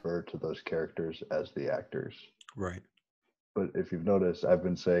always refer to those characters as the actors. Right, But if you've noticed, I've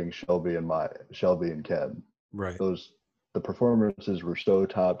been saying Shelby and Ken. right. Those the performances were so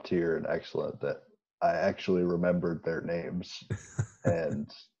top tier and excellent that I actually remembered their names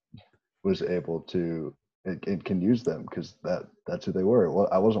and was able to it can use them because that's who they were. Well,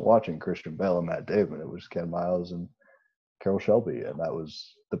 I wasn't watching Christian Bale and Matt Damon. It was Ken Miles and Carol Shelby, and that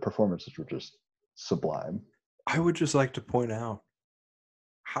was the performances were just sublime. I would just like to point out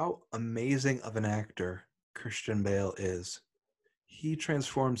how amazing of an actor Christian Bale is. He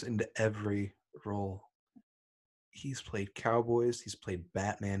transforms into every role. He's played cowboys, he's played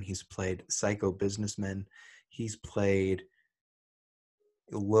Batman, he's played psycho businessmen, he's played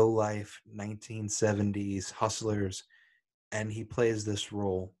low life 1970s hustlers, and he plays this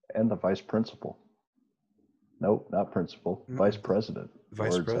role. And the vice principal. Nope, not principal. Vice president. Vice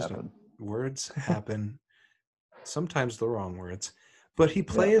Words president. happen. Words happen, sometimes the wrong words, but he Yeah,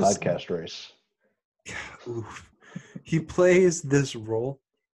 plays. podcast race. Oof. He plays this role,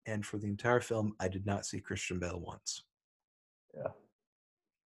 and for the entire film, I did not see Christian Bale once. Yeah,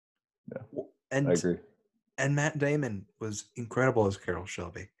 yeah, I And agree. and Matt Damon was incredible as Carol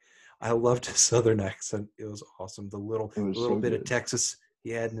Shelby. I loved his southern accent. It was awesome. The little It the was little so bit of good. Texas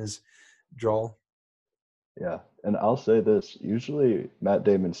he had in his drawl. Yeah, and I'll say this: usually Matt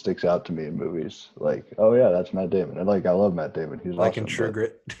Damon sticks out to me in movies. Like, oh yeah, that's Matt Damon, and like I love Matt Damon. He's Like in awesome. True But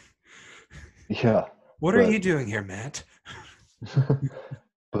Grit. yeah, What are you but doing here, Matt?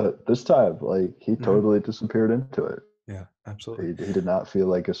 but this time, like he Mhm. totally disappeared into it. Yeah, absolutely. He did not feel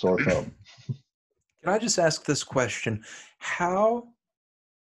like a sore thumb. Can I just ask this question? How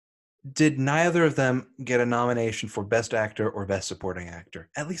did neither of them get a nomination for Best Actor or Best Supporting Actor?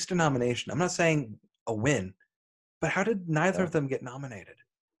 At least a nomination. I'm not saying a win, but how did neither Yeah, of them get nominated?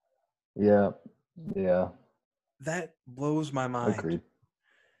 yeah, yeah. That blows my mind. Agreed.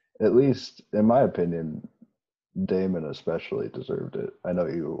 At least, in my opinion, Damon especially deserved it. I know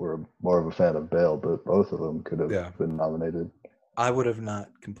you were more of a fan of Bale, but both of them could have Yeah. been nominated. I would have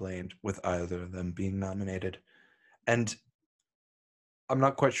not complained with either of them being nominated. And I'm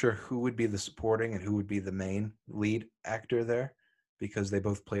not quite sure who would be the supporting and who would be the main lead actor there because they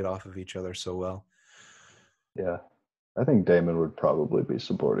both played off of each other so well. Yeah, I think Damon would probably be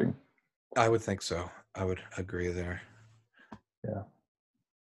supporting. I would think so. I would agree there. Yeah.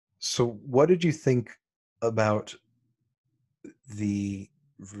 So, what did you think about the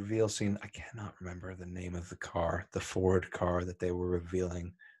reveal scene? I cannot remember the name of the car, the Ford car that they were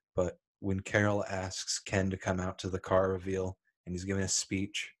revealing. But when Carol asks Ken to come out to the car reveal and he's giving a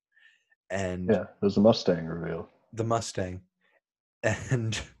speech, and Yeah, it was a Mustang reveal. the Mustang,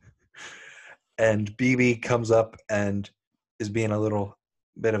 and BB comes up and is being a little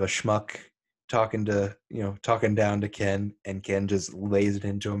bit of a schmuck, talking down to Ken, and Ken just lays it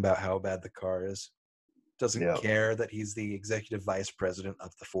into him about how bad the car is. Doesn't Yeah, care that he's the executive vice president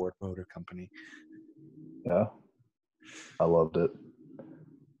of the Ford Motor Company. yeah, I loved it.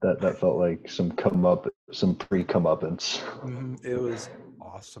 That felt like some pre comeuppance. It was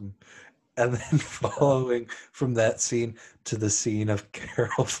awesome. And then Yeah. following from that scene to the scene of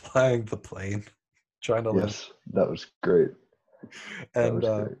Carol flying the plane, trying to land. Yes, that was great. That And was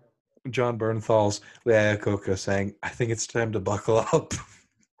great. John Bernthal's Leia Coca saying, I think it's time to buckle up.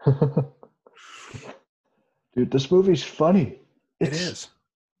 Dude, this movie's funny. It It's is.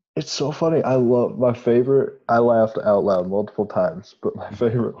 it's so funny. I love my favorite. I laughed out loud multiple times, but my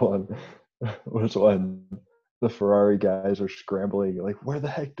favorite one was when the Ferrari guys are scrambling. Like, where the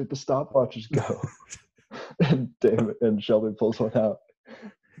heck did the stopwatches go? And Damon and Shelby pulls one out,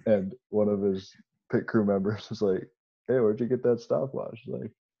 and one of his pit crew members is like, "Hey, where'd you get that stopwatch?"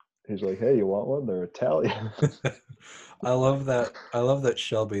 Like, he's like, "Hey, you want one? They're Italian." I love that. I love that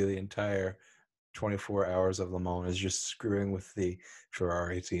Shelby the entire 24 hours of Le Mans is just screwing with the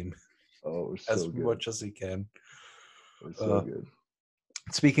Ferrari team Oh, it was as so good. much as he can. It was so Uh, good.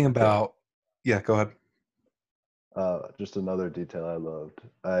 Speaking Yeah. about, yeah, go ahead. Just another detail I loved.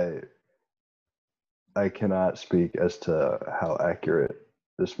 I cannot speak as to how accurate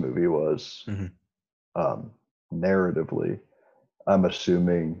this movie was Hmm. um, narratively. I'm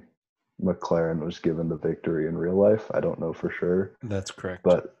assuming McLaren was given the victory in real life. I don't know for sure, That's correct.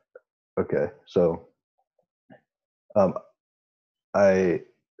 but okay. So um, I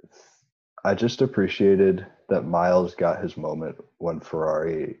I just appreciated that Miles got his moment when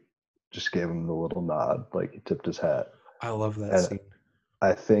Ferrari just gave him the little nod, like he tipped his hat, I love that and scene.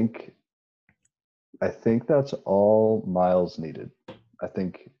 I think I think that's all Miles needed. I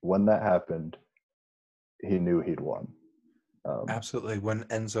think when that happened, he knew he'd won. Um, Absolutely. When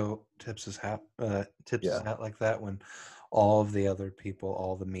Enzo tips his yeah, hat like that, when all of the other people,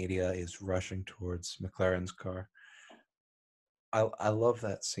 all the media is rushing towards McLaren's car. I love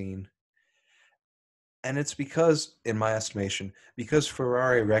that scene. And it's because, in my estimation, because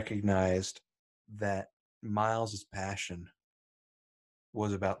Ferrari recognized that Miles's passion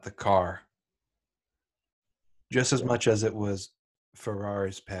was about the car just as Yeah. much as it was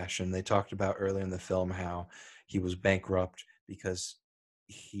Ferrari's passion. They talked about earlier in the film how he was bankrupt because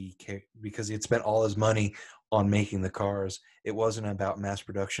because he had spent all his money on making the cars. It wasn't about mass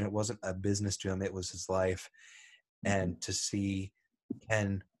production. It wasn't a business to him. It was his life. Mhm. And to see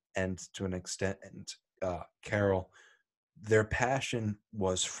Ken and to an extent and Carol, their passion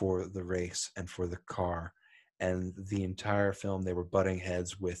was for the race and for the car. And the entire film, they were butting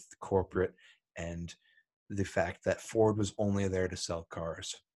heads with corporate and the fact that Ford was only there to sell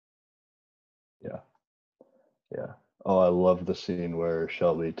cars. Yeah. Yeah. Oh, I love the scene where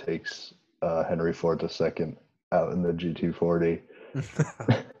Shelby takes Henry Ford II out in the GT40.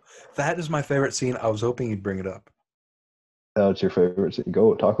 That is my favorite scene. I was hoping you'd bring it up. That's your favorite scene.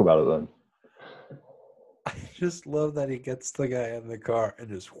 Go talk about it then. I just love that he gets the guy in the car and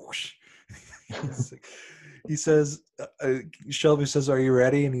just whoosh. He's like, he says, Shelby says, "Are you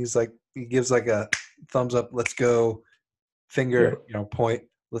ready?" And he's like, he gives like a thumbs up, "Let's go," Yep. finger, point,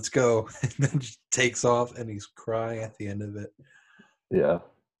 "Let's go," and then just takes off, and he's crying at the end of it. Yeah.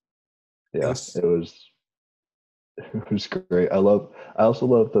 It Yeah. was, It was great. I also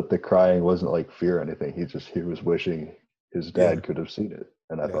love that the crying wasn't like fear or anything. He was wishing his yeah, dad could have seen it.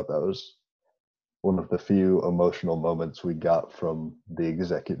 And I yeah. thought that was one of the few emotional moments we got from the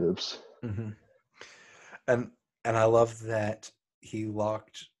executives. hmm And I love that he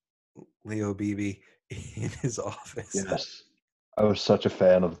locked Leo Beebe in his office. Yes. I was such a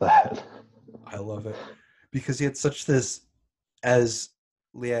fan of that. I love it because he had such this, as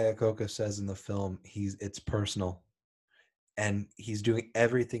Lee Iacocca says in the film, it's personal, and he's doing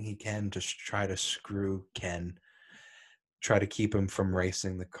everything he can to try to screw Ken, try to keep him from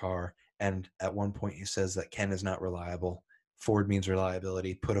racing the car. And at one point, he says that Ken is not reliable. Ford means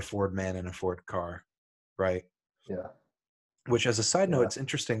reliability. Put a Ford man in a Ford car, right? Yeah. Which, as a side note, Yeah. it's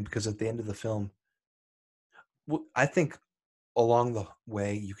interesting because at the end of the film, I think along the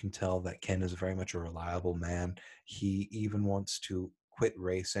way you can tell that Ken is very much a reliable man. He even wants to quit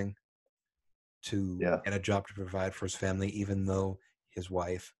racing to Yeah. get a job to provide for his family, even though his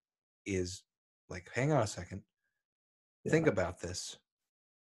wife is like, "Hang on a second, think Yeah. about this.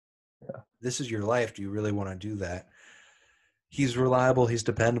 Yeah. This is your life. Do you really want to do that?" He's reliable, he's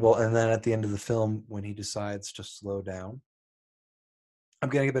dependable, and then at the end of the film, when he decides to slow down, I'm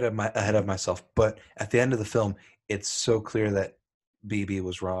getting a bit ahead of myself, but at the end of the film, it's so clear that BB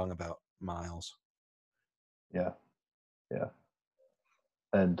was wrong about Miles. Yeah. Yeah.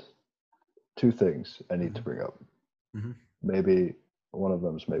 And two things I need to hmm bring up. hmm Maybe one of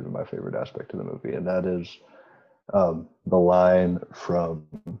them is maybe my favorite aspect of the movie, and that is the line from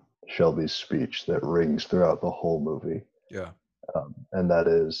Shelby's speech that rings throughout the whole movie. Yeah, And that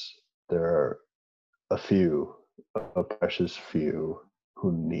is, there are a few, a precious few,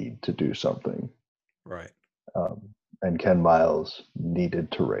 who need to do something. right, And Ken Miles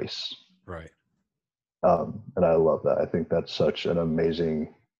needed to race. right. And I love that. I think that's such an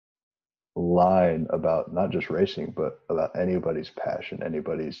amazing line about not just racing, but about anybody's passion,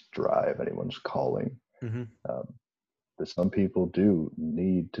 anybody's drive, anyone's calling. hmm Um, that some people do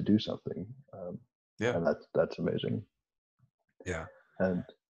need to do something, Yeah, and that's amazing. yeah. And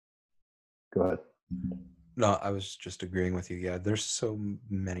go ahead. No, I was just agreeing with you. Yeah, there's so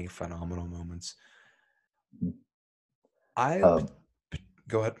many phenomenal moments. I Um,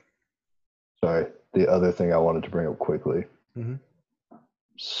 Go ahead. sorry, the other thing I wanted to bring up quickly. hmm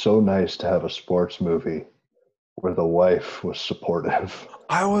So nice to have a sports movie where the wife was supportive.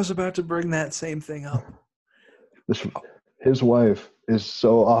 I was about to bring that same thing up. This his wife is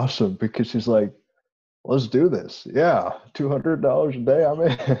so awesome because she's like, let's do this. Yeah, $200 a day. I'm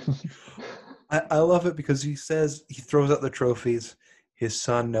in. I love it because he says he throws out the trophies. His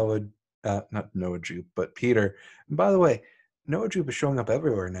son Noah, not Noah Jupe, but Peter. And by the way, Noah Jupe is showing up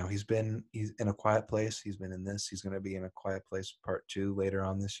everywhere now. He's in A Quiet Place. He's been in this. He's going to be in A Quiet Place Part 2 later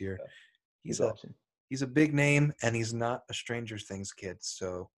on this year. Yeah, He's he's a awesome. he's a big name, and he's not a Stranger Things kid.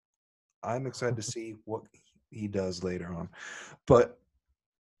 So I'm excited to see what he does later on. But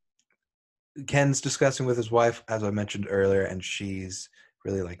Ken's discussing with his wife, as I mentioned earlier, and she's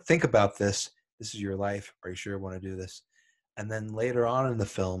really like, "Think about this. This is your life. Are you sure you want to do this?" And then later on in the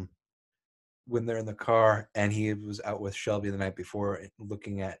film, when they're in the car and he was out with Shelby the night before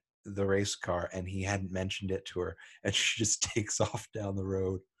looking at the race car and he hadn't mentioned it to her, and she just takes off down the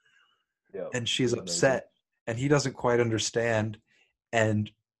road Yeah, and it she's was amazing. upset and he doesn't quite understand. And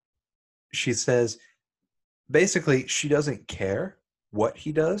she says, basically, she doesn't care what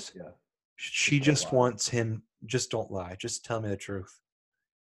he does. Yeah, She Just don't just lie. wants him. Just don't lie. Just tell me the truth.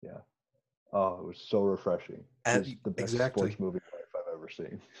 Yeah. Oh, it was so refreshing. It was the best sports Exactly. movie life I've ever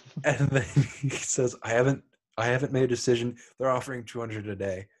seen. And then he says, I haven't made a decision. They're offering 200 a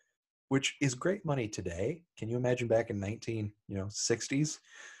day, which is great money today. Can you imagine back in 60s?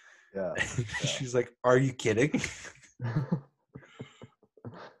 Yeah. Yeah. She's like, "Are you kidding?"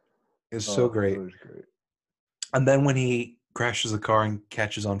 It's so Oh, it great. was great. And then when he crashes the car and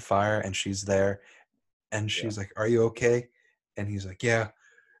catches on fire, and she's there, and Yeah. she's like, "Are you okay?" And he's like, "Yeah." And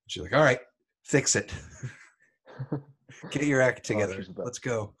she's like, "All right, fix it. Get your act Oh, she's together. the Let's best.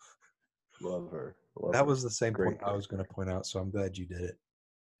 go." Love her. Love That her. was the same point Great I was going character. to point out, so I'm glad you did it.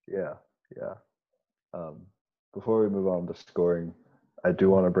 Yeah. Yeah. Um, Before we move on to scoring, I do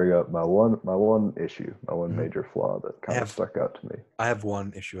want to bring up my one issue, my one Mhm. major flaw that I kind of have stuck out to me. I have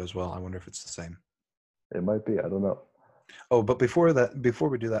one issue as well. I wonder if it's the same. It might be, I don't know. Oh, but before we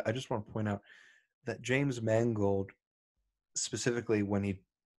do that, I just want to point out that James Mangold, specifically when he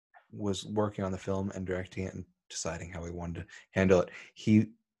was working on the film and directing it and deciding how he wanted to handle it,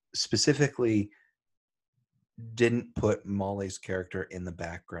 he specifically didn't put Molly's character in the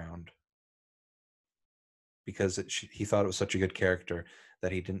background because he thought it was such a good character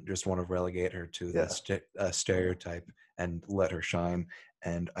that he didn't just want to relegate her to the Yeah. Yeah. stereotype and let her shine.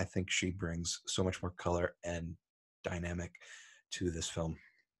 And I think she brings so much more color and dynamic to this film.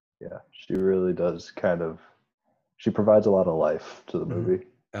 Yeah. She really does she provides a lot of life to the Mhm. movie.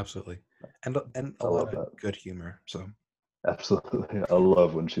 Absolutely, and a I lot love of that. good humor. So Absolutely. I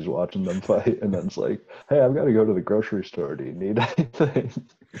love when she's watching them fight and then it's like, hey, I've got to go to the grocery store. Do you need anything?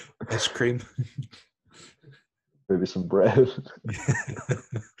 ice cream. Maybe some bread.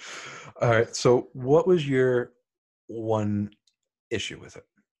 All right. So, what was your one issue with it?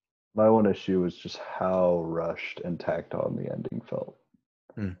 My one issue was just how rushed and tacked on the ending felt.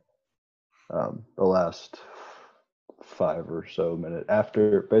 Hmm. The last 5 or so minutes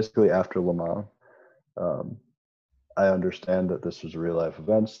basically after Le Mans, um, I understand that this was real life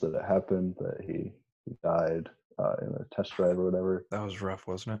events, that it happened, that he died in a test drive or whatever. That was rough,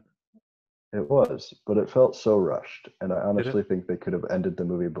 wasn't It was, but it felt so rushed, and I it? Did it? honestly think they could have ended the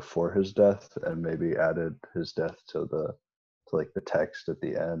movie before his death and maybe added his death to like the text at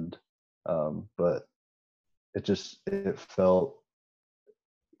the end. But it felt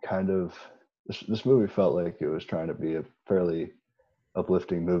kind of this movie felt like it was trying to be a fairly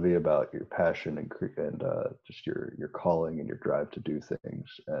uplifting movie about your passion and just your calling and your drive to do things.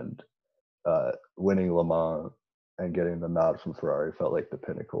 And winning Le Mans and getting the nod from Ferrari felt like the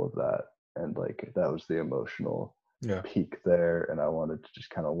pinnacle of that. And like that was the emotional Yeah. peak there. And I wanted to just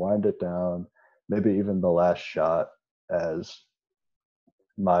kind of wind it down. Maybe even the last shot as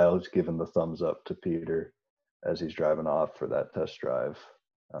Miles giving the thumbs up to Peter as he's driving off for that test drive.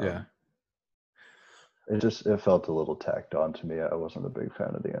 Yeah. Um, it felt a little tacked on to me. I wasn't a big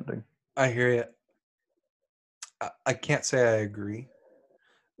fan of the ending. I hear you. I can't say I agree.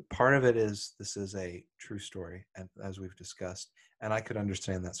 Part of it is this is a true story, and as we've discussed, and I could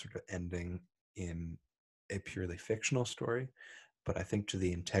understand that sort of ending in a purely fictional story, but I think to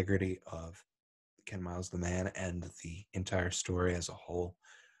the integrity of Ken Miles the man and the entire story as a whole,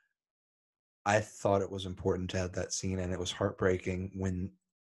 I thought it was important to have that scene, and it was heartbreaking when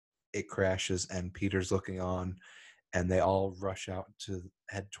it crashes and Peter's looking on and they all rush out to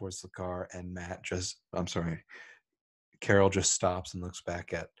head towards the car and I'm sorry, Carol just stops and looks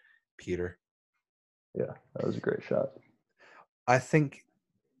back at Peter. Yeah, that was a great shot. I think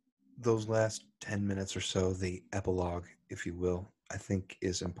those last 10 minutes or so, the epilogue, if you will, I think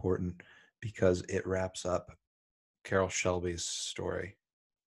is important because it wraps up Carol Shelby's story.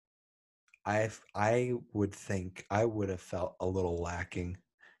 I would think I would have felt a little lacking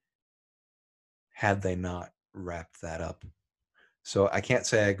had they not wrapped that up. So I can't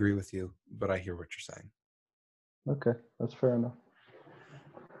say I agree with you, but I hear what you're saying. Okay, that's fair enough.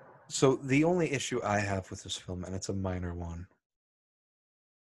 So the only issue I have with this film, and it's a minor one,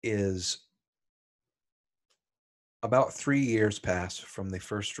 is about 3 years pass from the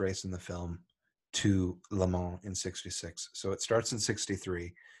first race in the film to Le Mans in 66. So it starts in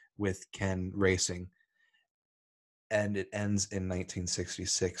 63 with Ken racing and it ends in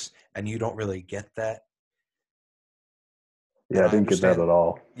 1966. And you don't really get that. Yeah, And I I didn't get that understand, at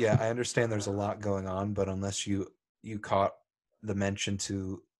all. yeah, I understand there's a lot going on, but unless you caught the mention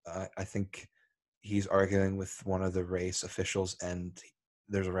to, I think he's arguing with one of the race officials, and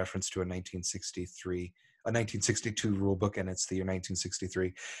there's a reference to a 1962 rule book, and it's the year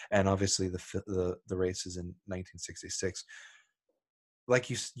 1963, and obviously the race is in 1966. Like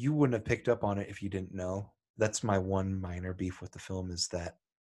you wouldn't have picked up on it if you didn't know. That's my one minor beef with the film is that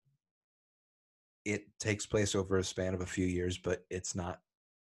it takes place over a span of a few years, but it's not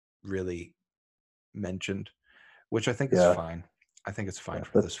really mentioned, which I think is Yeah, fine. I think it's fine yeah.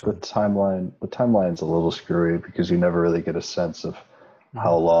 for this The film. timeline's a little screwy because you never really get a sense of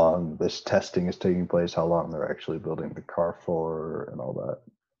how Mhm. long this testing is taking place, how long they're actually building the car for, and all that.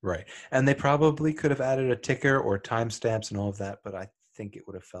 Right. And they probably could have added a ticker or timestamps and all of that, but I think it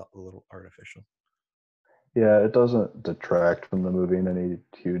would have felt a little artificial. Yeah, it doesn't detract from the movie in any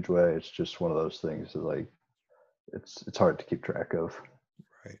huge way. It's just one of those things that like it's hard to keep track of.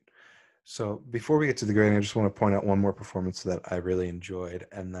 Right. So before we get to the grading, I just want to point out one more performance that I really enjoyed,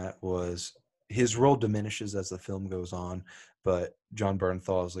 and that was his role diminishes as the film goes on, but John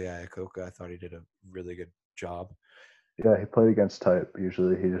Bernthal as Lee Iacocca, I thought he did a really good job. Yeah, he played against type.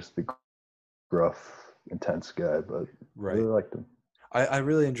 Usually he's just the gruff, intense guy, but I Right. really liked him. I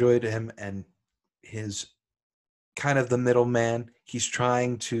really enjoyed him and his kind of the middleman. He's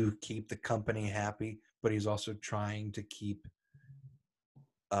trying to keep the company happy, but he's also trying to keep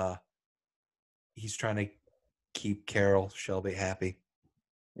uh he's trying to keep Carol Shelby happy.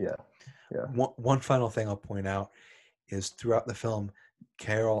 Yeah, yeah. One final thing I'll point out is throughout the film,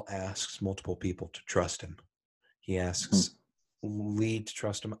 Carol asks multiple people to trust him. He Hmm. asks Lee to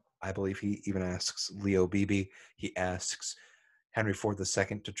trust him. I believe he even asks Leo Beebe. He asks Henry Ford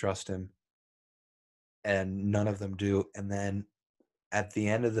II to trust him, and none of them do. And then at the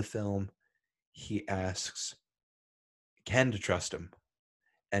end of the film, he asks Ken to trust him,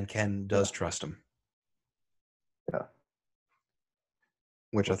 and Ken Yeah, does trust him, yeah.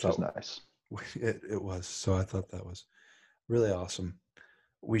 which I Which is thought nice. it was. So I thought that was really awesome.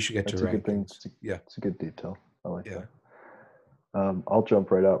 We should get to That's a good thing. rankings. Yeah, It's a good detail. I like yeah, that. I'll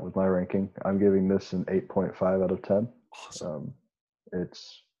jump right out with my ranking. I'm giving this an 8.5 out of 10. awesome. Um,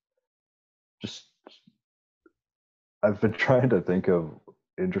 it's just, I've been trying to think of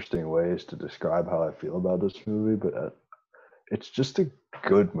interesting ways to describe how I feel about this movie, but it's just a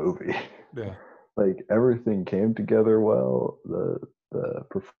good movie. Yeah, Like everything came together well. The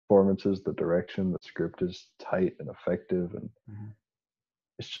performances, the direction, the script is tight and effective, and mhm.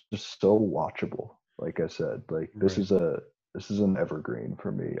 it's just so watchable. Like I said, like Right. this is an evergreen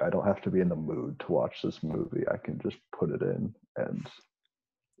for me. I don't have to be in the mood to watch this movie. I can just put it in and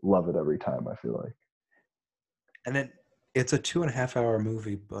love it every time, I feel like. And it's a 2.5 hour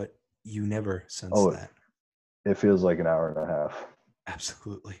movie, but you never sense Oh, that. it feels like an hour and a half.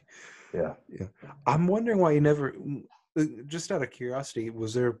 Absolutely. Yeah, Yeah. I'm wondering why you never, just out of curiosity,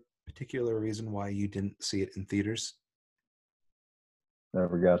 was there a particular reason why you didn't see it in theaters?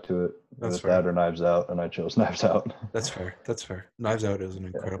 never got to it. It That's was fair. that or Knives Out, and I chose Knives Out. That's fair. That's fair. Knives Out is an Yeah,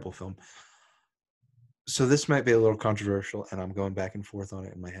 incredible film. So this might be a little controversial, and I'm going back and forth on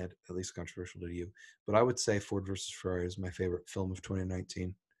it in my head, at least controversial to you. But I would say Ford versus Ferrari is my favorite film of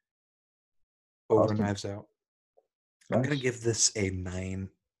 2019 over awesome, Knives Out. I'm going to nice, give this a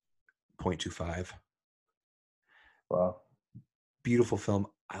 9.25. wow, Beautiful film.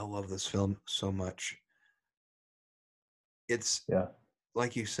 I love this film so much. It's, yeah.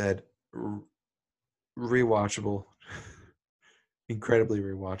 like you said, rewatchable, incredibly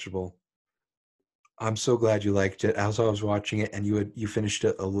rewatchable. I'm so glad you liked it. As I was watching it, and you finished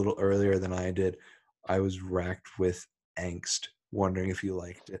it a little earlier than I did, I was racked with angst, wondering if you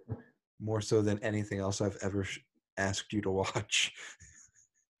liked it more so than anything else I've ever asked you to watch.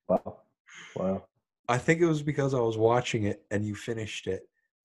 Wow. Wow. I think it was because I was watching it and you finished it,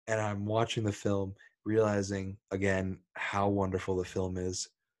 and I'm watching the film, realizing again how wonderful the film is,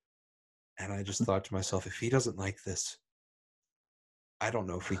 and I just thought to myself, if he doesn't like this, I don't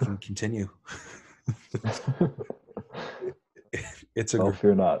know if we can continue. It's a Well, great.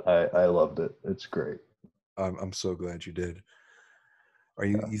 fear not. I loved it. It's great. I'm so glad you did. Are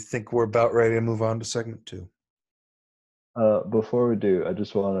you Yeah. you think we're about ready to move on to segment two? Before we do, I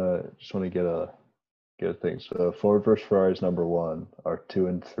just wanna get a thing. So Ford versus Ferrari is number one. Are two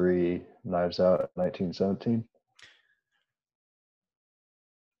and three Knives Out 1917?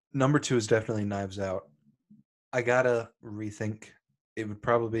 Number two is definitely Knives Out. I gotta rethink. It would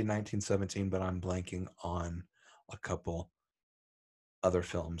probably be 1917, but I'm blanking on a couple other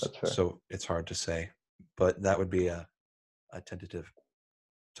films, That's fair. so it's hard to say. But that would be a tentative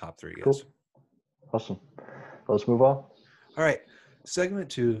top three, yes. Cool. Awesome. Let's move on. All right, segment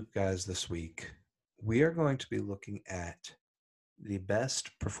two, guys. This week we are going to be looking at the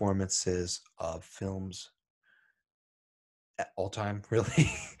best performances of films at all time.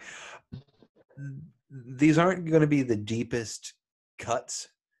 Really, these aren't going to be the deepest cuts,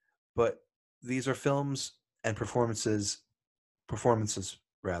 but these are films and performances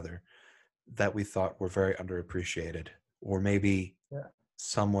rather, that we thought were very underappreciated, or maybe Yeah.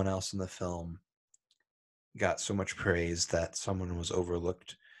 someone else in the film got so much praise that someone was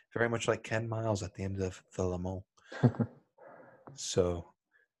overlooked, very much like Ken Miles at the end of the Le Mans. So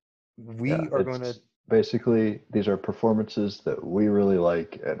Yeah, we are going to. it's basically these are performances that we really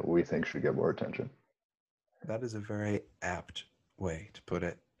like and we think should get more attention. That is a very apt way to put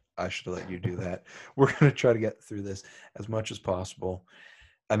it. I should let you do that. We're going to try to get through this as much as possible.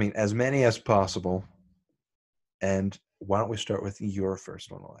 I mean, as many as possible. And why don't we start with your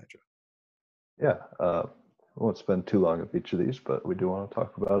first one, Elijah? Yeah, we won't spend too long with each of these, but we do want to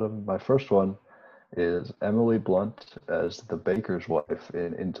talk about them. My first one is Emily Blunt as the baker's wife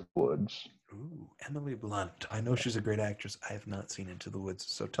in Into the Woods. Ooh, Emily Blunt. I know she's a great actress. I have not seen Into the Woods,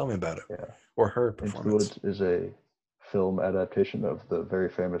 so tell me about it Yeah, or her Into the performance. Woods is a film adaptation of the very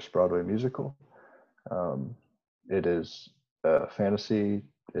famous Broadway musical. Um, it is fantasy.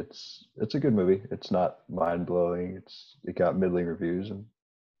 It's a good movie. It's not mind blowing. It got middling reviews, and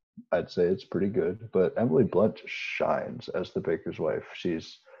I'd say it's pretty good. But Emily Blunt just shines as the baker's wife.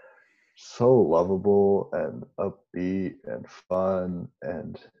 She's so lovable and upbeat and fun,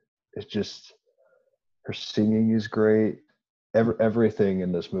 and it's just her singing is great. Everything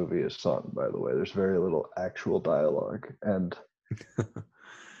in this movie is sung, by the way. There's very little actual dialogue, and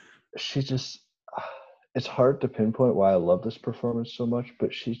she just it's hard to pinpoint why I love this performance so much,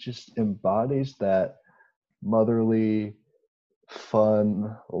 but she just embodies that motherly,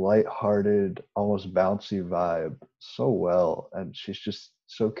 fun, lighthearted, almost bouncy vibe so well. And she's just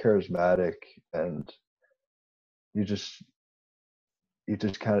so charismatic, and you just you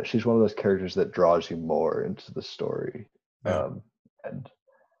just kind of she's one of those characters that draws you more into the story. Yeah, And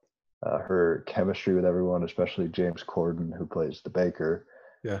her chemistry with everyone, especially James Corden, who plays the baker,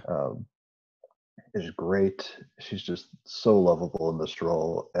 yeah. um, is great. She's just so lovable in this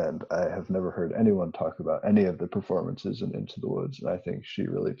role, and I have never heard anyone talk about any of the performances in Into the Woods, and I think she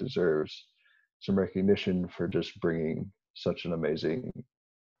really deserves some recognition for just bringing such an amazing,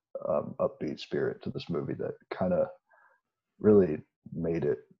 upbeat spirit to this movie that kind of really made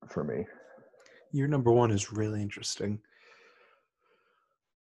it for me. Your number one is really interesting.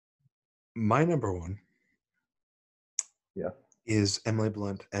 My number one Yeah. is Emily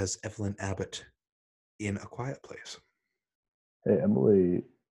Blunt as Evelyn Abbott in A Quiet Place. Hey, Emily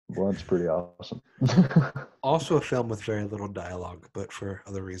Blunt's pretty awesome. Also a film with very little dialogue, but for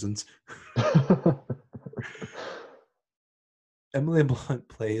other reasons. Emily Blunt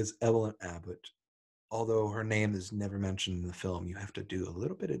plays Evelyn Abbott. Although her name is never mentioned in the film, you have to do a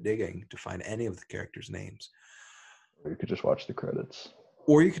little bit of digging to find any of the characters' names. Or you could just watch the credits.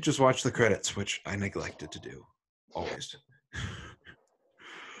 Or you could just watch the credits, which I neglected to do. Always.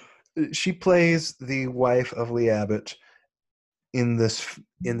 She plays the wife of Lee Abbott in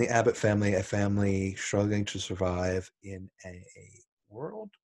the Abbott family, a family struggling to survive in a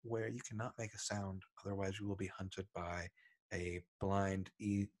world where you cannot make a sound, otherwise you will be hunted by a blind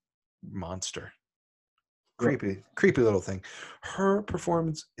monster. Yep. Creepy little thing. Her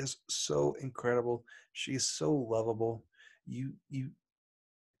performance is so incredible. She's so lovable. You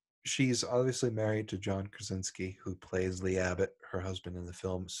she's obviously married to John Krasinski, who plays Lee Abbott, her husband in the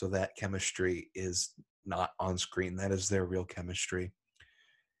film. So that chemistry is not on screen. That is their real chemistry.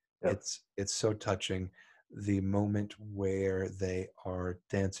 Yep. It's so touching. The moment where they are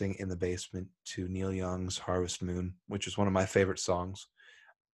dancing in the basement to Neil Young's Harvest Moon, which is one of my favorite songs.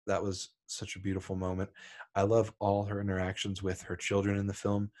 That was such a beautiful moment. I love all her interactions with her children in the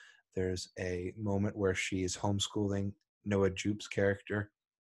film. There's a moment where she's homeschooling Noah Jupe's character,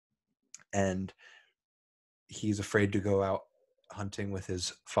 and he's afraid to go out hunting with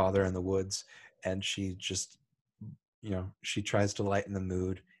his father in the woods, and she just, she tries to lighten the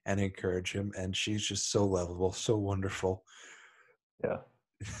mood and encourage him, and she's just so lovable, so wonderful. Yeah.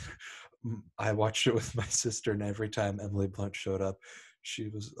 I watched it with my sister, and every time Emily Blunt showed up, she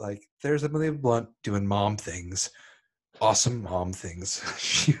was like, "There's Emily Blunt doing mom things, awesome mom things."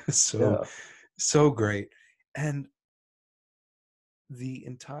 She was Yeah. so great, and the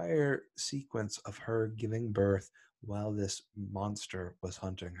entire sequence of her giving birth while this monster was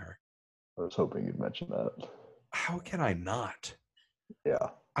hunting her. I was hoping you'd mention that. How can I not? Yeah.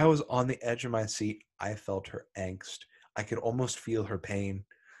 I was on the edge of my seat. I felt her angst. I could almost feel her pain.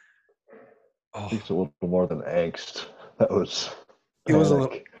 I Oh, think it's a little more than angst. That was it was a little,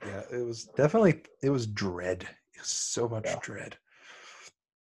 panic. yeah, it was dread. It was so much Yeah. dread.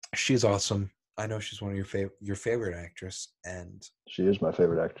 She's awesome. I know she's one of your favorite actress, and She is my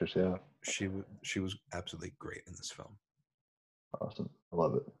favorite actress. Yeah. she was absolutely great in this film. Awesome. I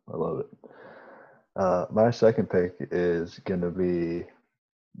love it. I love it. My second pick is going to be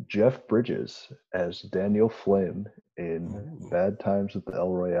Jeff Bridges as Daniel Flynn in Ooh. Bad Times at the El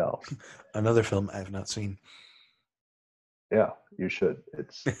Royale. Another film I have not seen. Yeah, you should.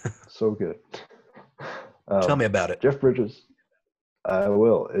 It's so good. Tell me about it. Jeff Bridges, I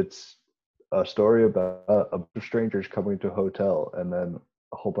will. It's a story about a bunch of strangers coming to a hotel, and then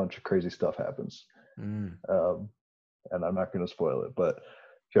a whole bunch of crazy stuff happens. Mm. Um, and I'm not going to spoil it, but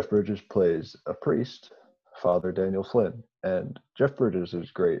Jeff Bridges plays a priest, Father Daniel Flynn, and Jeff Bridges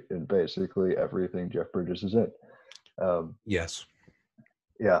is great in basically everything Jeff Bridges is in. Um, Yes.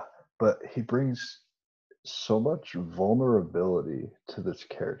 yeah, but he brings so much vulnerability to this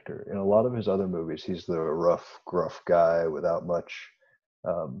character. In a lot of his other movies, he's the rough, gruff guy without much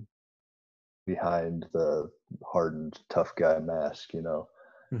um, behind the hardened, tough guy mask, you know.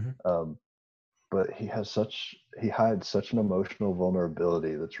 Hmm. Um, but he hides such an emotional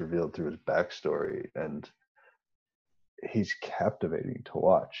vulnerability that's revealed through his backstory, and he's captivating to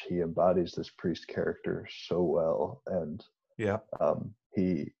watch. He embodies this priest character so well, and Yeah.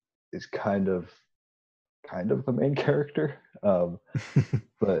 he is kind of the main character,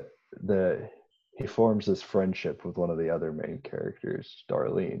 but the he forms this friendship with one of the other main characters,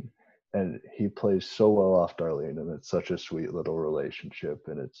 Darlene, and he plays so well off Darlene, and it's such a sweet little relationship,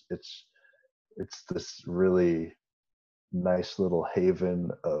 and it's this really nice little haven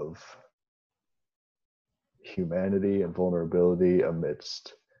of humanity and vulnerability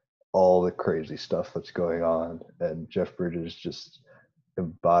amidst all the crazy stuff that's going on, and Jeff Bridges just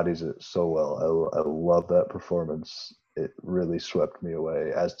embodies it so well. I love that performance. It really swept me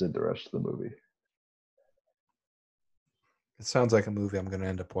away, as did the rest of the movie. It sounds like a movie I'm going to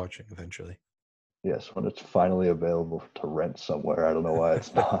end up watching eventually. Yes, when it's finally available to rent somewhere, I don't know why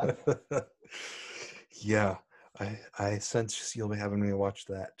it's not. Yeah, I sense you'll be having me watch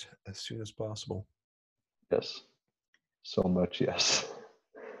that as soon as possible. Yes, so much yes.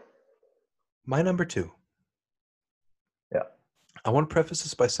 My number two. Yeah. I want to preface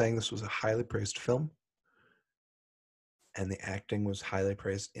this by saying this was a highly praised film, and the acting was highly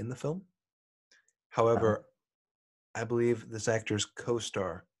praised in the film. Uh, However, I believe this actor's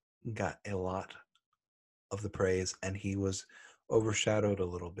co-star got a lot of the praise, and he was overshadowed a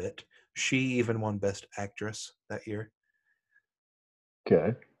little bit. She even won Best Actress that year.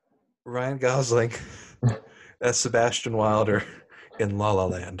 okay. Ryan Gosling as Sebastian Wilder in La La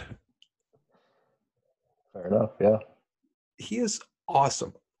Land. Fair enough. Yeah. He is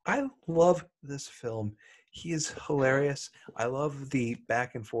awesome. I love this film. He is hilarious. I love the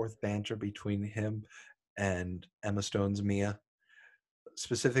back and forth banter between him and Emma Stone's Mia,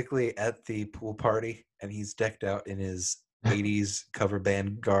 specifically at the pool party, and he's decked out in his 80s cover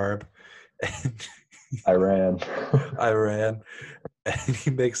band garb. And I ran. I ran, and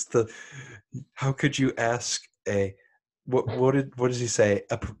he makes the. How could you ask a what does he say?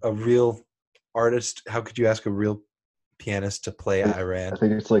 A real artist? How could you ask a real pianist to play I Iran?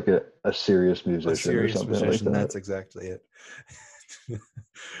 think it's like a serious A musician or serious something like musician. that. That's exactly it.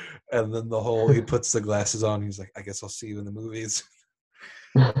 And then the whole he puts the glasses on. He's like, I guess I'll see you in the movies.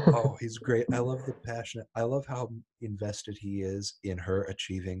 Oh, he's great. I love the passion. I love how invested he is in her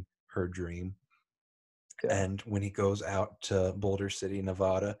achieving her dream. Yeah. And when he goes out to Boulder City,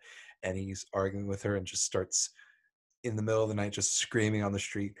 Nevada, and he's arguing with her and just starts in the middle of the night just screaming on the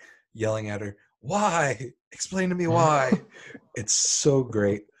street, yelling at her, "Why? Explain to me why." It's so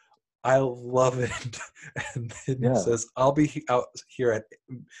great. I love it. And then he Yeah. says, I'll be out here at,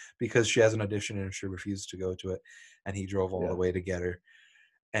 because she has an audition and she refused to go to it. And he drove all the Yeah. way to get her.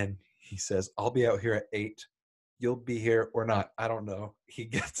 And he says, I'll be out here at 8. You'll be here or not. I don't know. He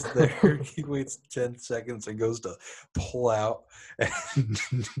gets there. He waits 10 seconds and goes to pull out. And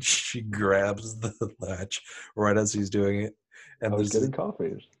she grabs the latch right as he's doing it. I And was there's getting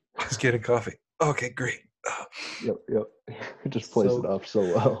coffee. I was getting coffee. Okay, great. Yep. Yep. He just plays it So off so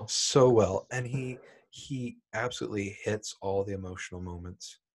well. so well, and he absolutely hits all the emotional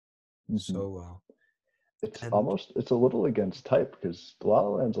moments Hmm. so well. And It's a little against type because La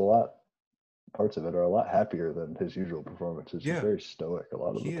La Land's a lot parts of it are a lot happier than his usual performances. He's yeah, very stoic a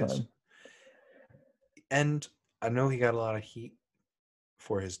lot of the he is. time. And I know he got a lot of heat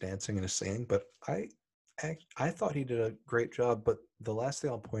for his dancing and his singing, but I thought he did a great job. But the last thing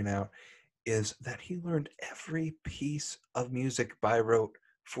I'll point out is that he learned every piece of music by rote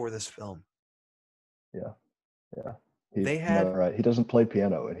for this film. Yeah, yeah. They had He doesn't play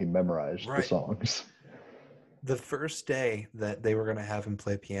piano, and he memorized the right. songs. The first day that they were going to have him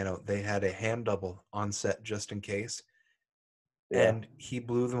play piano, they had a hand double on set just in case, Yeah, and he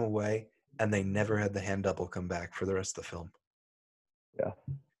blew them away, and they never had the hand double come back for the rest of the film. yeah.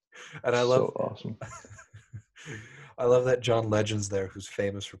 And I So love awesome. I love that John Legend's there, who's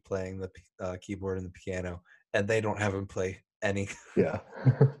famous for playing the keyboard and the piano, and they don't have him play any. Yeah.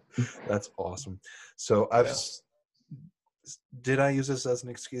 That's awesome. So Yeah. did I use this as an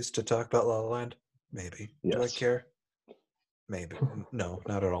excuse to talk about La La Land? Maybe. Do I Yes. care? Maybe. No,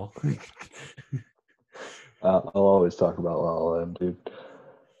 not at all. I'll always talk about La La Land, dude.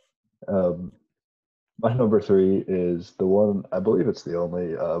 Um, my number three is the one, I believe it's the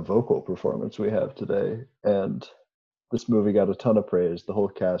only vocal performance we have today. And this movie got a ton of praise. The whole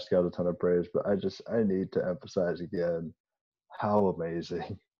cast got a ton of praise, but I need to emphasize again how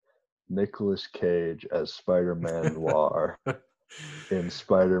amazing Nicolas Cage as Spider-Man Noir in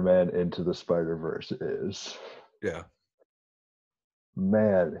Spider-Man Into the Spider-Verse is. Yeah.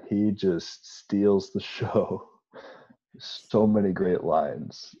 Man, he just steals the show. So many great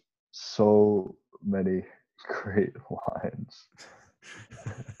lines. So many great lines.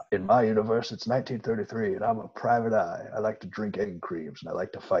 In my universe, it's 1933, and I'm a private eye. I like to drink egg creams, and I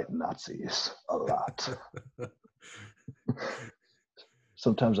like to fight Nazis a lot.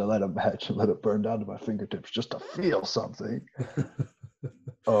 Sometimes I light a match and let it burn down to my fingertips just to feel something.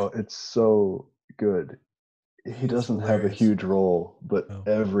 Oh, it's so good. He He's doesn't have a hilarious. huge role, but No,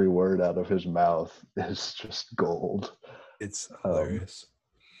 every word out of his mouth is just gold. it's Um, hilarious.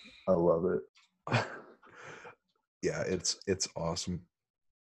 I love it. Yeah, it's awesome.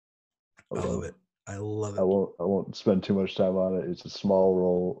 I I love love. it. I love I it. won't spend too much time on it. It's a small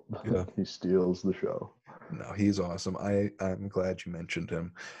role, Yeah. but he steals the show. No, he's awesome. I'm glad you mentioned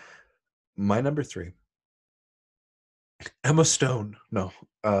him. My number three, Emma Stone. No,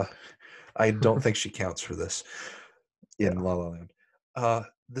 uh, I don't think she counts for this in Yeah. La La Land.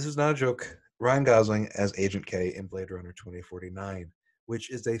 This is not a joke. Ryan Gosling as Agent K in Blade Runner 2049, which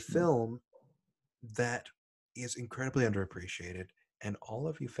is a film that is incredibly underappreciated. And all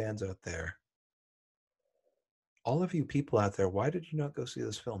of you fans out there, all of you people out there, why did you not go see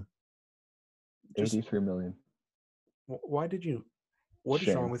this film? Just 83 million. why did you? What is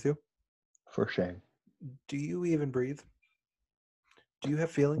wrong Shame. with you? For shame. Do you even breathe? Do you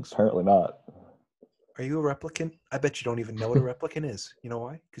have feelings? Apparently not. Are you a replicant? I bet you don't even know what a replicant is. You know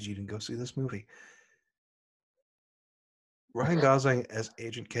why? Because you didn't go see this movie. Ryan Gosling as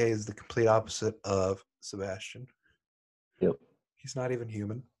Agent K is the complete opposite of Sebastian. Yep. He's not even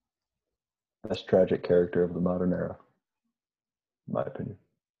human. Best tragic character of the modern era, in my opinion.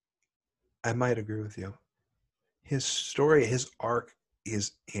 I might agree with you. His story, his arc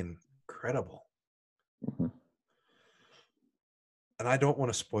is incredible. Mm-hmm. And I don't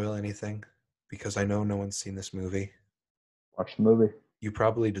want to spoil anything because I know no one's seen this movie. Watch the movie. You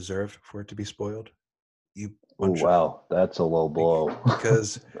probably deserve for it to be spoiled. You Oh, bunch of wow. That's a low blow.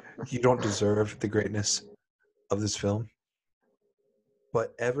 because you don't deserve the greatness of this film.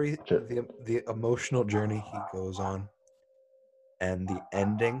 But Watch it. the emotional journey he goes on and the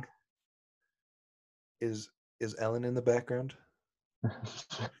ending is Ellen in the background?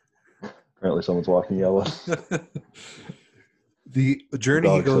 Apparently, someone's walking yellow. The The journey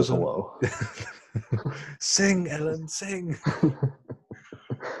he dog goes says on. hello. Sing, Ellen, sing.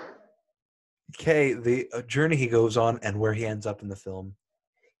 Okay, the journey he goes on and where he ends up in the film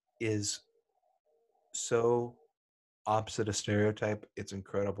is so opposite a stereotype. It's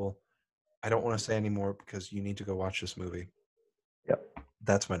incredible. I don't want to say anymore because you need to go watch this movie. Yep.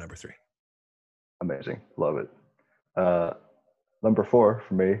 That's my number three. Amazing. Love it. Uh, number four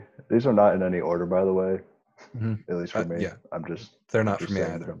for me. These are not in any order, by the way. Mm-hmm. At least for me. Yeah, I'm just they're not for just me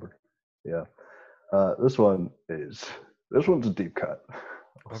saying the either. number. Yeah. This one's a deep cut.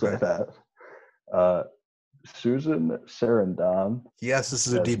 I'll say Okay. that. Uh, Susan Sarandon Yes, this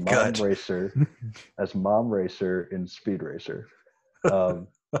is a as deep Mom cut. Racer, in Speed Racer. Um,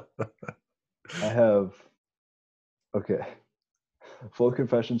 I have okay. Full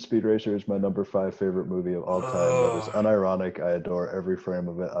confession, Speed Racer is my number five favorite movie of all time. That is Oh, unironic. I adore every frame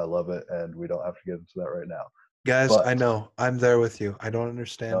of it. I love it, and we don't have to get into that right now. guys, I But know. I'm there with you. I don't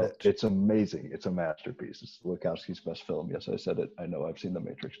understand no, it. it's amazing. It's a masterpiece. It's Wachowski's best film. Yes, I said it. I know. I've seen The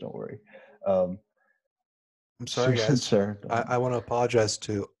Matrix. Don't worry. Um, I'm sorry, Susan guys. Sarandon. I want to apologize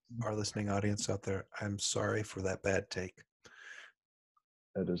to our listening audience out there. I'm sorry for that bad take.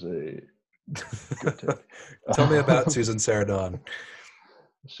 That is a good take. Tell me about Susan Sarandon.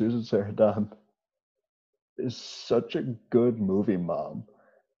 Susan Sarandon is such a good movie mom.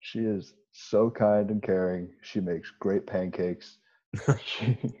 She is so kind and caring. She makes great pancakes.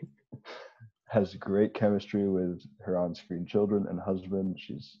 She has great chemistry with her on-screen children and husband.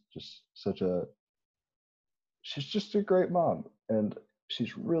 She's just a great mom, and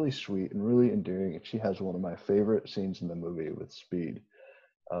she's really sweet and really endearing. And she has one of my favorite scenes in the movie with Speed.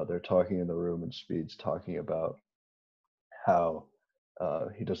 They're talking in the room, and Speed's talking about how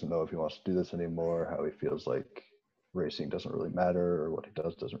he doesn't know if he wants to do this anymore, how he feels like racing doesn't really matter, or what he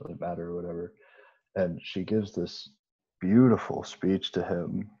does doesn't really matter, or whatever. And she gives this beautiful speech to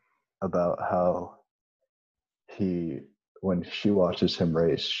him about how he, when she watches him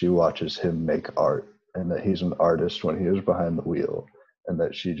race, she watches him make art, and that he's an artist when he is behind the wheel, and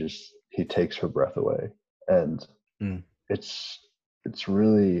that he takes her breath away. And Mm. it's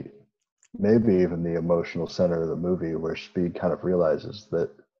really maybe even the emotional center of the movie, where Speed kind of realizes that,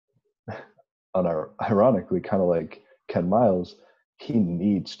 ironically, kind of like Ken Miles, he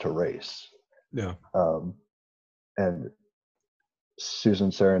needs to race. Yeah. And Susan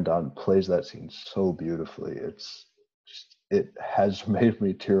Sarandon plays that scene so beautifully. It has made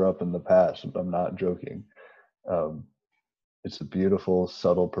me tear up in the past. I'm not joking. Um, it's a beautiful,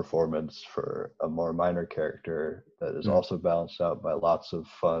 subtle performance for a more minor character that is also balanced out by lots of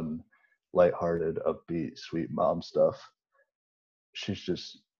fun, lighthearted, upbeat, sweet mom stuff. She's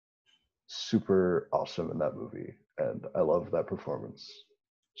just super awesome in that movie, and I love that performance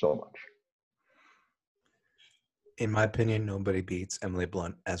so much. In my opinion, nobody beats Emily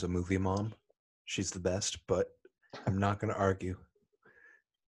Blunt as a movie mom. She's the best, but I'm not going to argue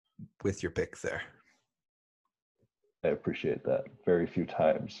with your pick there. I appreciate that. Very few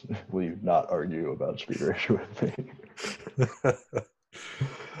times will you not argue about Speed Racer with me.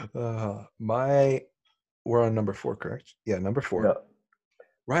 We're on number 4, correct? Yeah, number 4. Yeah.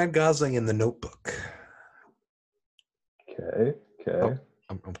 Ryan Gosling in The Notebook. Okay. Oh,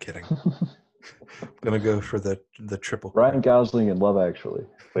 I'm kidding. I'm gonna go for the triple. Ryan Gosling in Love Actually.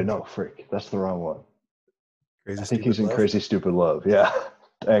 Wait, no, freak. That's the wrong one. Crazy I think Stupid he's in Love. Crazy Stupid Love. Yeah.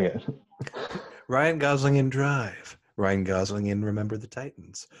 Dang it. Ryan Gosling in Drive. Ryan Gosling in Remember the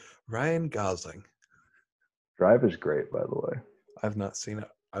Titans. Ryan Gosling. Drive is great, by the way. I've not seen it.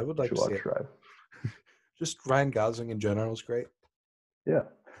 I would You like should to see watch it. Drive. Just Ryan Gosling in general is great. Yeah.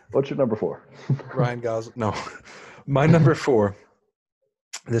 What's your number 4? Ryan Gosling. No. My number 4.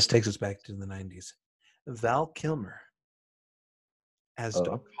 This takes us back to the 90s. Val Kilmer as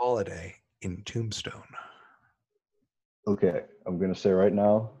Doc Holliday in Tombstone. Okay. I'm going to say right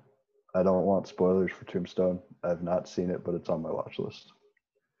now, I don't want spoilers for Tombstone. I've not seen it, but it's on my watch list.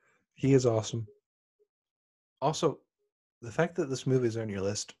 He is awesome. Also, the fact that this movie is on your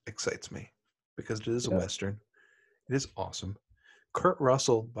list excites me because it is a Western. It is awesome. Kurt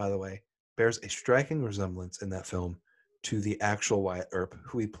Russell, by the way, bears a striking resemblance in that film to the actual Wyatt Earp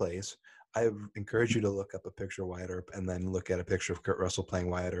who he plays. I encourage you to look up a picture of Wyatt Earp and then look at a picture of Kurt Russell playing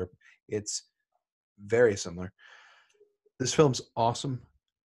Wyatt Earp. It's very similar. This film's awesome.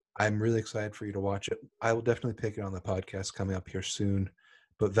 I'm really excited for you to watch it. I will definitely pick it on the podcast coming up here soon.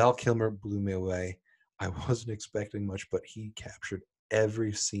 But Val Kilmer blew me away. I wasn't expecting much, but he captured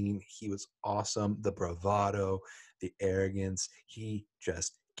every scene. He was awesome. The bravado, the arrogance. He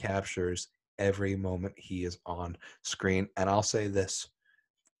just captures every moment he is on screen. And I'll say this,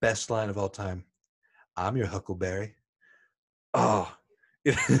 best line of all time. I'm your Huckleberry. Oh,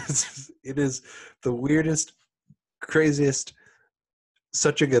 it is the weirdest, craziest,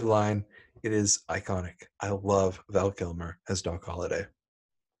 such a good line. It is iconic. I love Val Kilmer as Doc Holliday.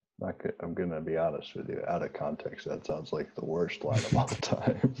 I'm going to be honest with you. Out of context, that sounds like the worst line of all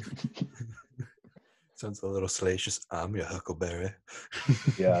time. Sounds a little salacious. I'm your Huckleberry.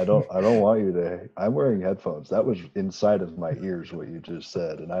 Yeah, I don't want you to. I'm wearing headphones. That was inside of my ears what you just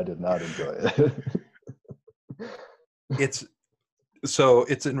said, and I did not enjoy it.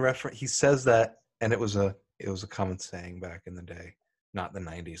 It's in reference. He says that, and it was a common saying back in the day, not the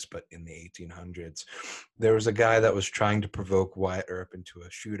 90s, but in the 1800s. There was a guy that was trying to provoke Wyatt Earp into a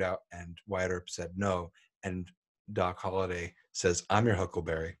shootout, and Wyatt Earp said no, and Doc Holliday says, "I'm your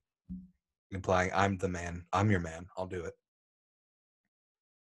Huckleberry," implying I'm the man. I'm your man. I'll do it.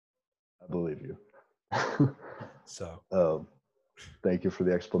 I believe you. So, thank you for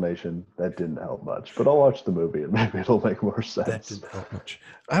the explanation. That didn't help much, but I'll watch the movie and maybe it'll make more sense. That didn't help much.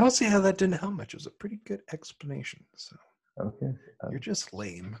 I don't see how that didn't help much. It was a pretty good explanation. So, okay, you're just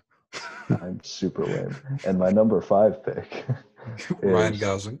lame. I'm super lame. And my number 5 pick Ryan is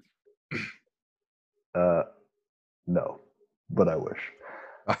Gosling. no, but I wish.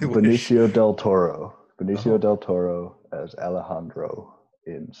 I wish. Benicio del Toro. Benicio del Toro as Alejandro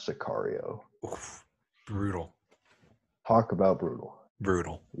in Sicario. Oof, brutal. Talk about brutal.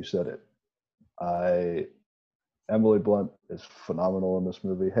 Brutal. You said it. Emily Blunt is phenomenal in this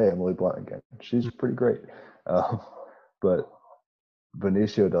movie. Hey, Emily Blunt again. She's pretty great. But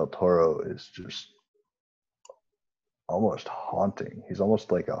Benicio del Toro is just almost haunting. He's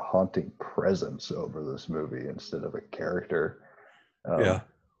almost like a haunting presence over this movie instead of a character. Yeah.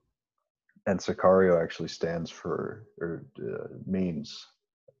 And Sicario actually stands for or means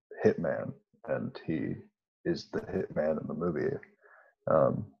hitman, and he is the hitman in the movie.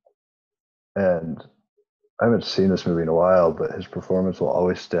 Um, and I haven't seen this movie in a while, but his performance will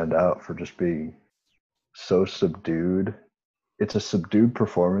always stand out for just being so subdued. It's a subdued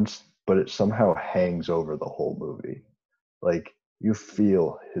performance, but it somehow hangs over the whole movie. Like you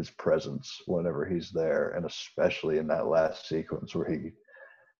feel his presence whenever he's there, and especially in that last sequence where he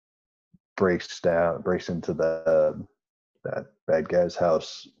breaks into that bad guy's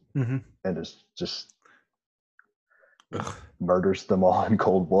house Mm-hmm. and is just Ugh. murders them all in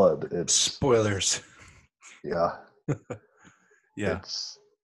cold blood. It's Spoilers. yeah, Yeah.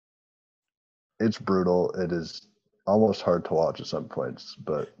 it's brutal. It is almost hard to watch at some points,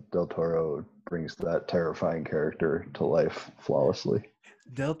 but Del Toro brings that terrifying character to life flawlessly.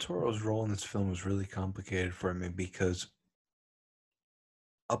 Del Toro's role in this film was really complicated for me because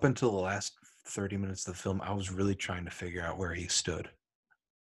up until the last 30 minutes of the film, I was really trying to figure out where he stood.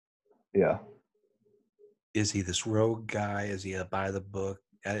 Yeah, Is he this rogue guy? Is he a by the book?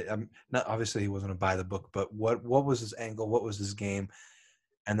 I'm not, obviously he wasn't a by the book, but what was his angle? What was his game?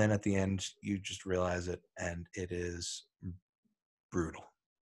 And then at the end, you just realize it, and it is brutal.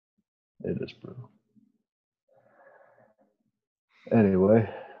 it is brutal. Anyway,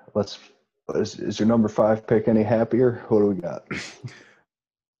 let's. Is your number 5 pick any happier? What do we got?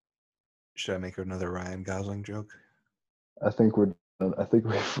 Should I make another Ryan Gosling joke? I think we're. I think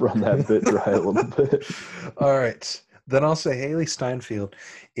we've run that bit dry a little bit. All right. Then I'll say Haley Steinfeld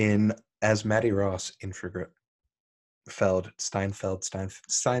as Maddie Ross in Trigger. Steinfeld.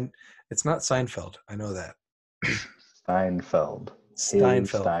 It's not Seinfeld. I know that. Steinfeld. Haley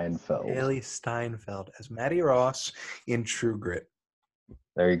Steinfeld. Steinfeld. Haley Steinfeld as Maddie Ross in True Grit.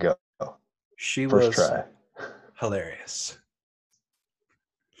 There you go. She First was try. hilarious.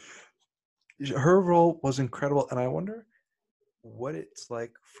 Her role was incredible, and I wonder what it's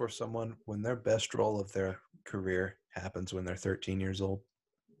like for someone when their best role of their career happens when they're 13 years old.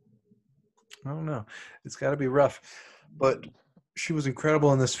 I don't know. It's got to be rough. But she was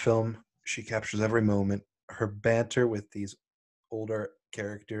incredible in this film. She captures every moment. Her banter with these older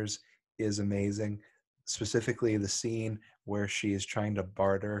characters is amazing. Specifically, the scene where she is trying to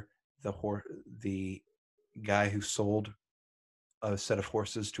barter the guy who sold a set of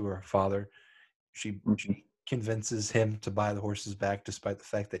horses to her father. She convinces him to buy the horses back, despite the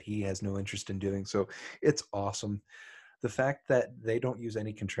fact that he has no interest in doing so. It's awesome. The fact that they don't use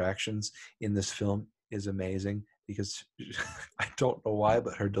any contractions in this film is amazing because I don't know why,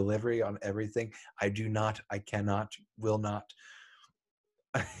 but her delivery on everything, I cannot, will not.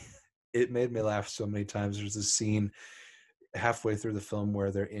 It made me laugh so many times. There's a scene halfway through the film where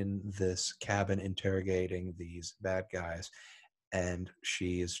they're in this cabin interrogating these bad guys, and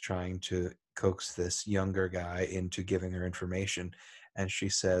she is trying to coax this younger guy into giving her information. And she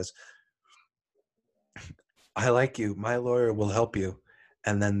says, I like you. My lawyer will help you.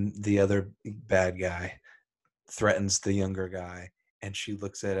 And then the other bad guy threatens the younger guy. And she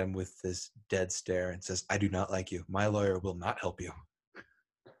looks at him with this dead stare and says, I do not like you. My lawyer will not help you.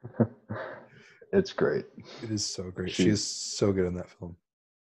 It's great. It is so great. She is so good in that film.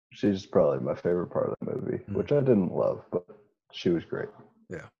 She's probably my favorite part of the movie, which I didn't love, but she was great.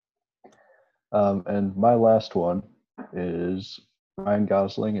 Yeah. And my last one is Ryan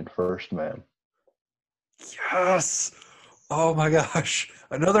Gosling in First Man. Yes. Oh my gosh.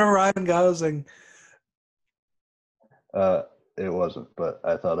 Another Ryan Gosling. It wasn't, but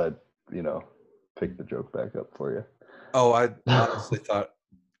I thought I'd, pick the joke back up for you. Oh, I honestly thought,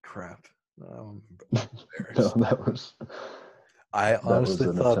 crap. I'm embarrassed. No, that was. I honestly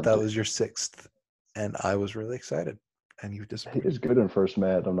thought that attempt. was your 6th, and I was really excited. And you He disappointed. is good in First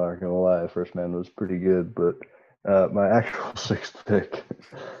Man. I'm not gonna lie. First Man was pretty good, but my actual 6th pick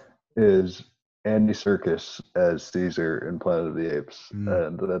is Andy Serkis as Caesar in Planet of the Apes, and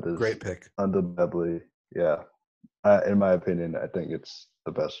that is Great pick. undeniably, yeah. In my opinion, I think it's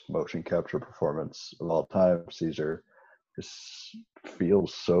the best motion capture performance of all time. Caesar just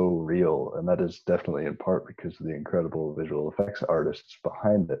feels so real, and that is definitely in part because of the incredible visual effects artists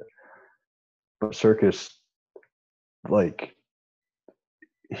behind it. But Serkis, like,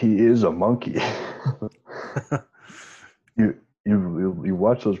 he is a monkey. you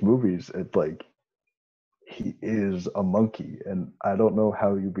watch those movies, it's like he is a monkey, and I don't know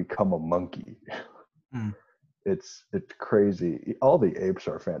how you become a monkey. It's crazy. All the apes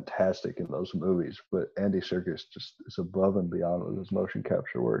are fantastic in those movies, but Andy Serkis just is above and beyond with his motion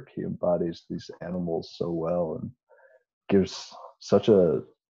capture work. He embodies these animals so well and gives such a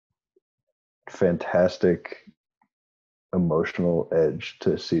fantastic emotional edge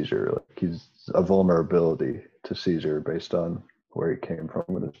to Caesar. Like he's a vulnerability to Caesar based on where he came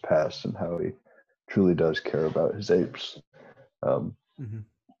from in his past and how he truly does care about his apes. Um, Mhm.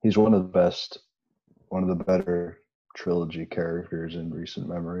 he's one of the better trilogy characters in recent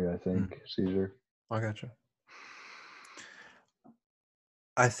memory. I think Caesar. I gotcha.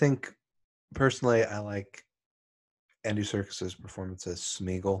 I think personally, I like Andy Serkis's performance as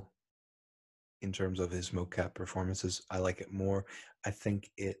Smeagol in terms of his mocap performances. I like it more. I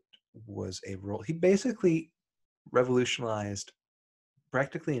think it was a role. He basically revolutionized,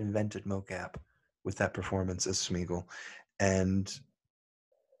 practically invented mocap with that performance as Smeagol. And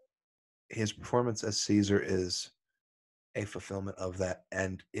his performance as Caesar is a fulfillment of that.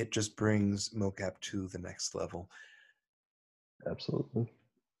 And it just brings mocap to the next level. Absolutely.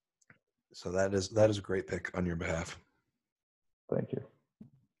 So that is a great pick on your behalf. Thank you.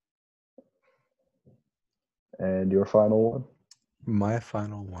 And your final one? My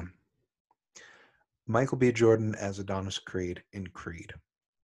final one. Michael B. Jordan as Adonis Creed in Creed.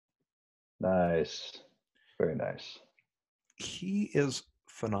 Nice. Very nice. He is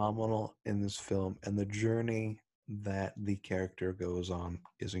phenomenal in this film, and the journey that the character goes on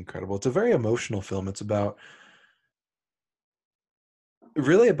is incredible. It's a very emotional film. It's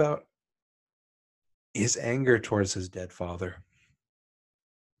really about his anger towards his dead father.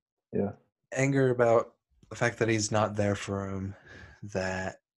 Yeah. Anger about the fact that he's not there for him,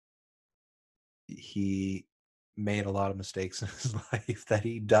 that he made a lot of mistakes in his life, that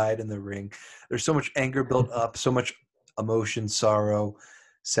he died in the ring. There's so much anger built up, so much emotion, sorrow,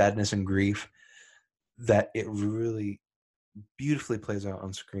 sadness, and grief that it really beautifully plays out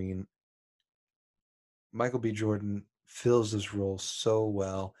on screen. Michael B. Jordan fills this role so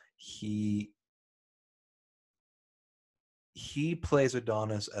well. He plays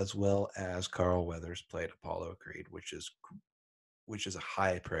Adonis as well as Carl Weathers played Apollo Creed, which is a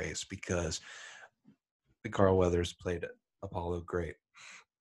high praise because Carl Weathers played Apollo great.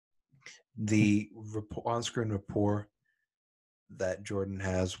 The on-screen rapport that Jordan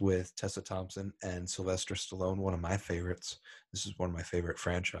has with Tessa Thompson and Sylvester Stallone, one of my favorites. This is one of my favorite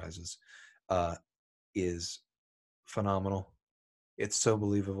franchises. Is phenomenal. It's so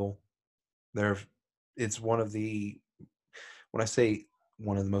believable. It's one of the when I say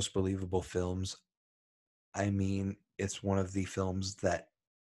one of the most believable films, I mean it's one of the films that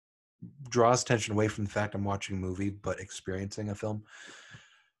draws attention away from the fact I'm watching a movie, but experiencing a film.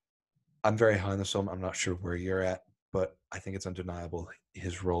 I'm very high on this film. I'm not sure where you're at, but I think it's undeniable.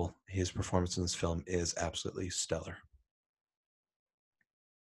 His performance in this film is absolutely stellar.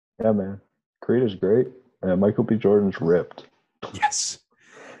 Yeah, man. Creed is great. Michael B. Jordan's ripped. Yes.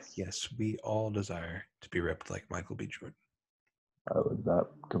 Yes, we all desire to be ripped like Michael B. Jordan. I would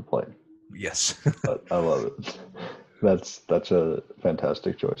not complain. Yes. But I love it. That's a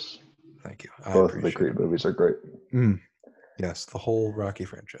fantastic choice. Thank you. I Both of the appreciate Creed it. movies are great. Yes, the whole Rocky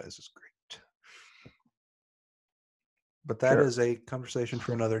franchise is great. But that Sure. is a conversation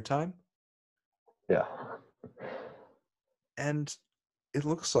for another time. Yeah. And it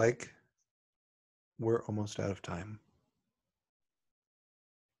looks like we're almost out of time.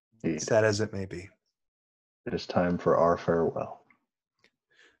 Indeed. Sad as it may be. It is time for our farewell.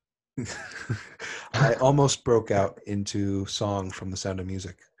 I almost broke out into song from The Sound of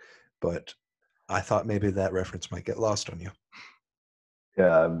Music, but I thought maybe that reference might get lost on you.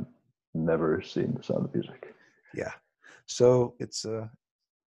 Yeah, I've never seen The Sound of Music. Yeah. So it's a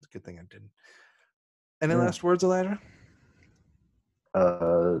good thing I didn't. Any last words, Elijah?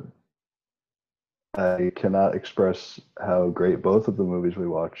 I cannot express how great both of the movies we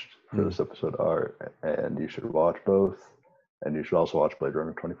watched for this episode are, and you should watch both. And you should also watch Blade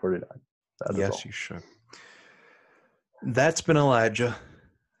Runner 2049. That is all. Yes, you should. That's been Elijah.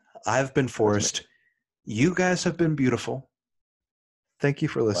 I've been Forrest. You guys have been beautiful. Thank you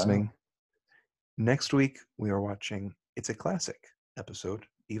for listening. Wow. Next week, we are watching It's a Classic episode,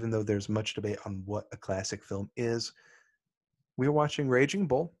 even though there's much debate on what a classic film is. We are watching Raging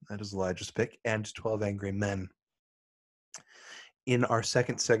Bull, that is Elijah's pick, and 12 Angry Men. In our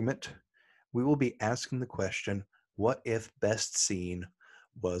second segment, we will be asking the question, what if Best Scene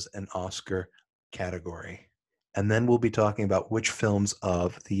was an Oscar category? And then we'll be talking about which films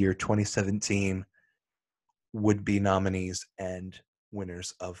of the year 2017 would be nominees and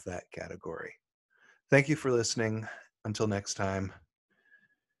winners of that category. Thank you for listening. Until next time.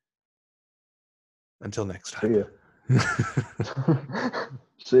 See ya.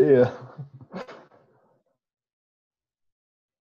 See ya.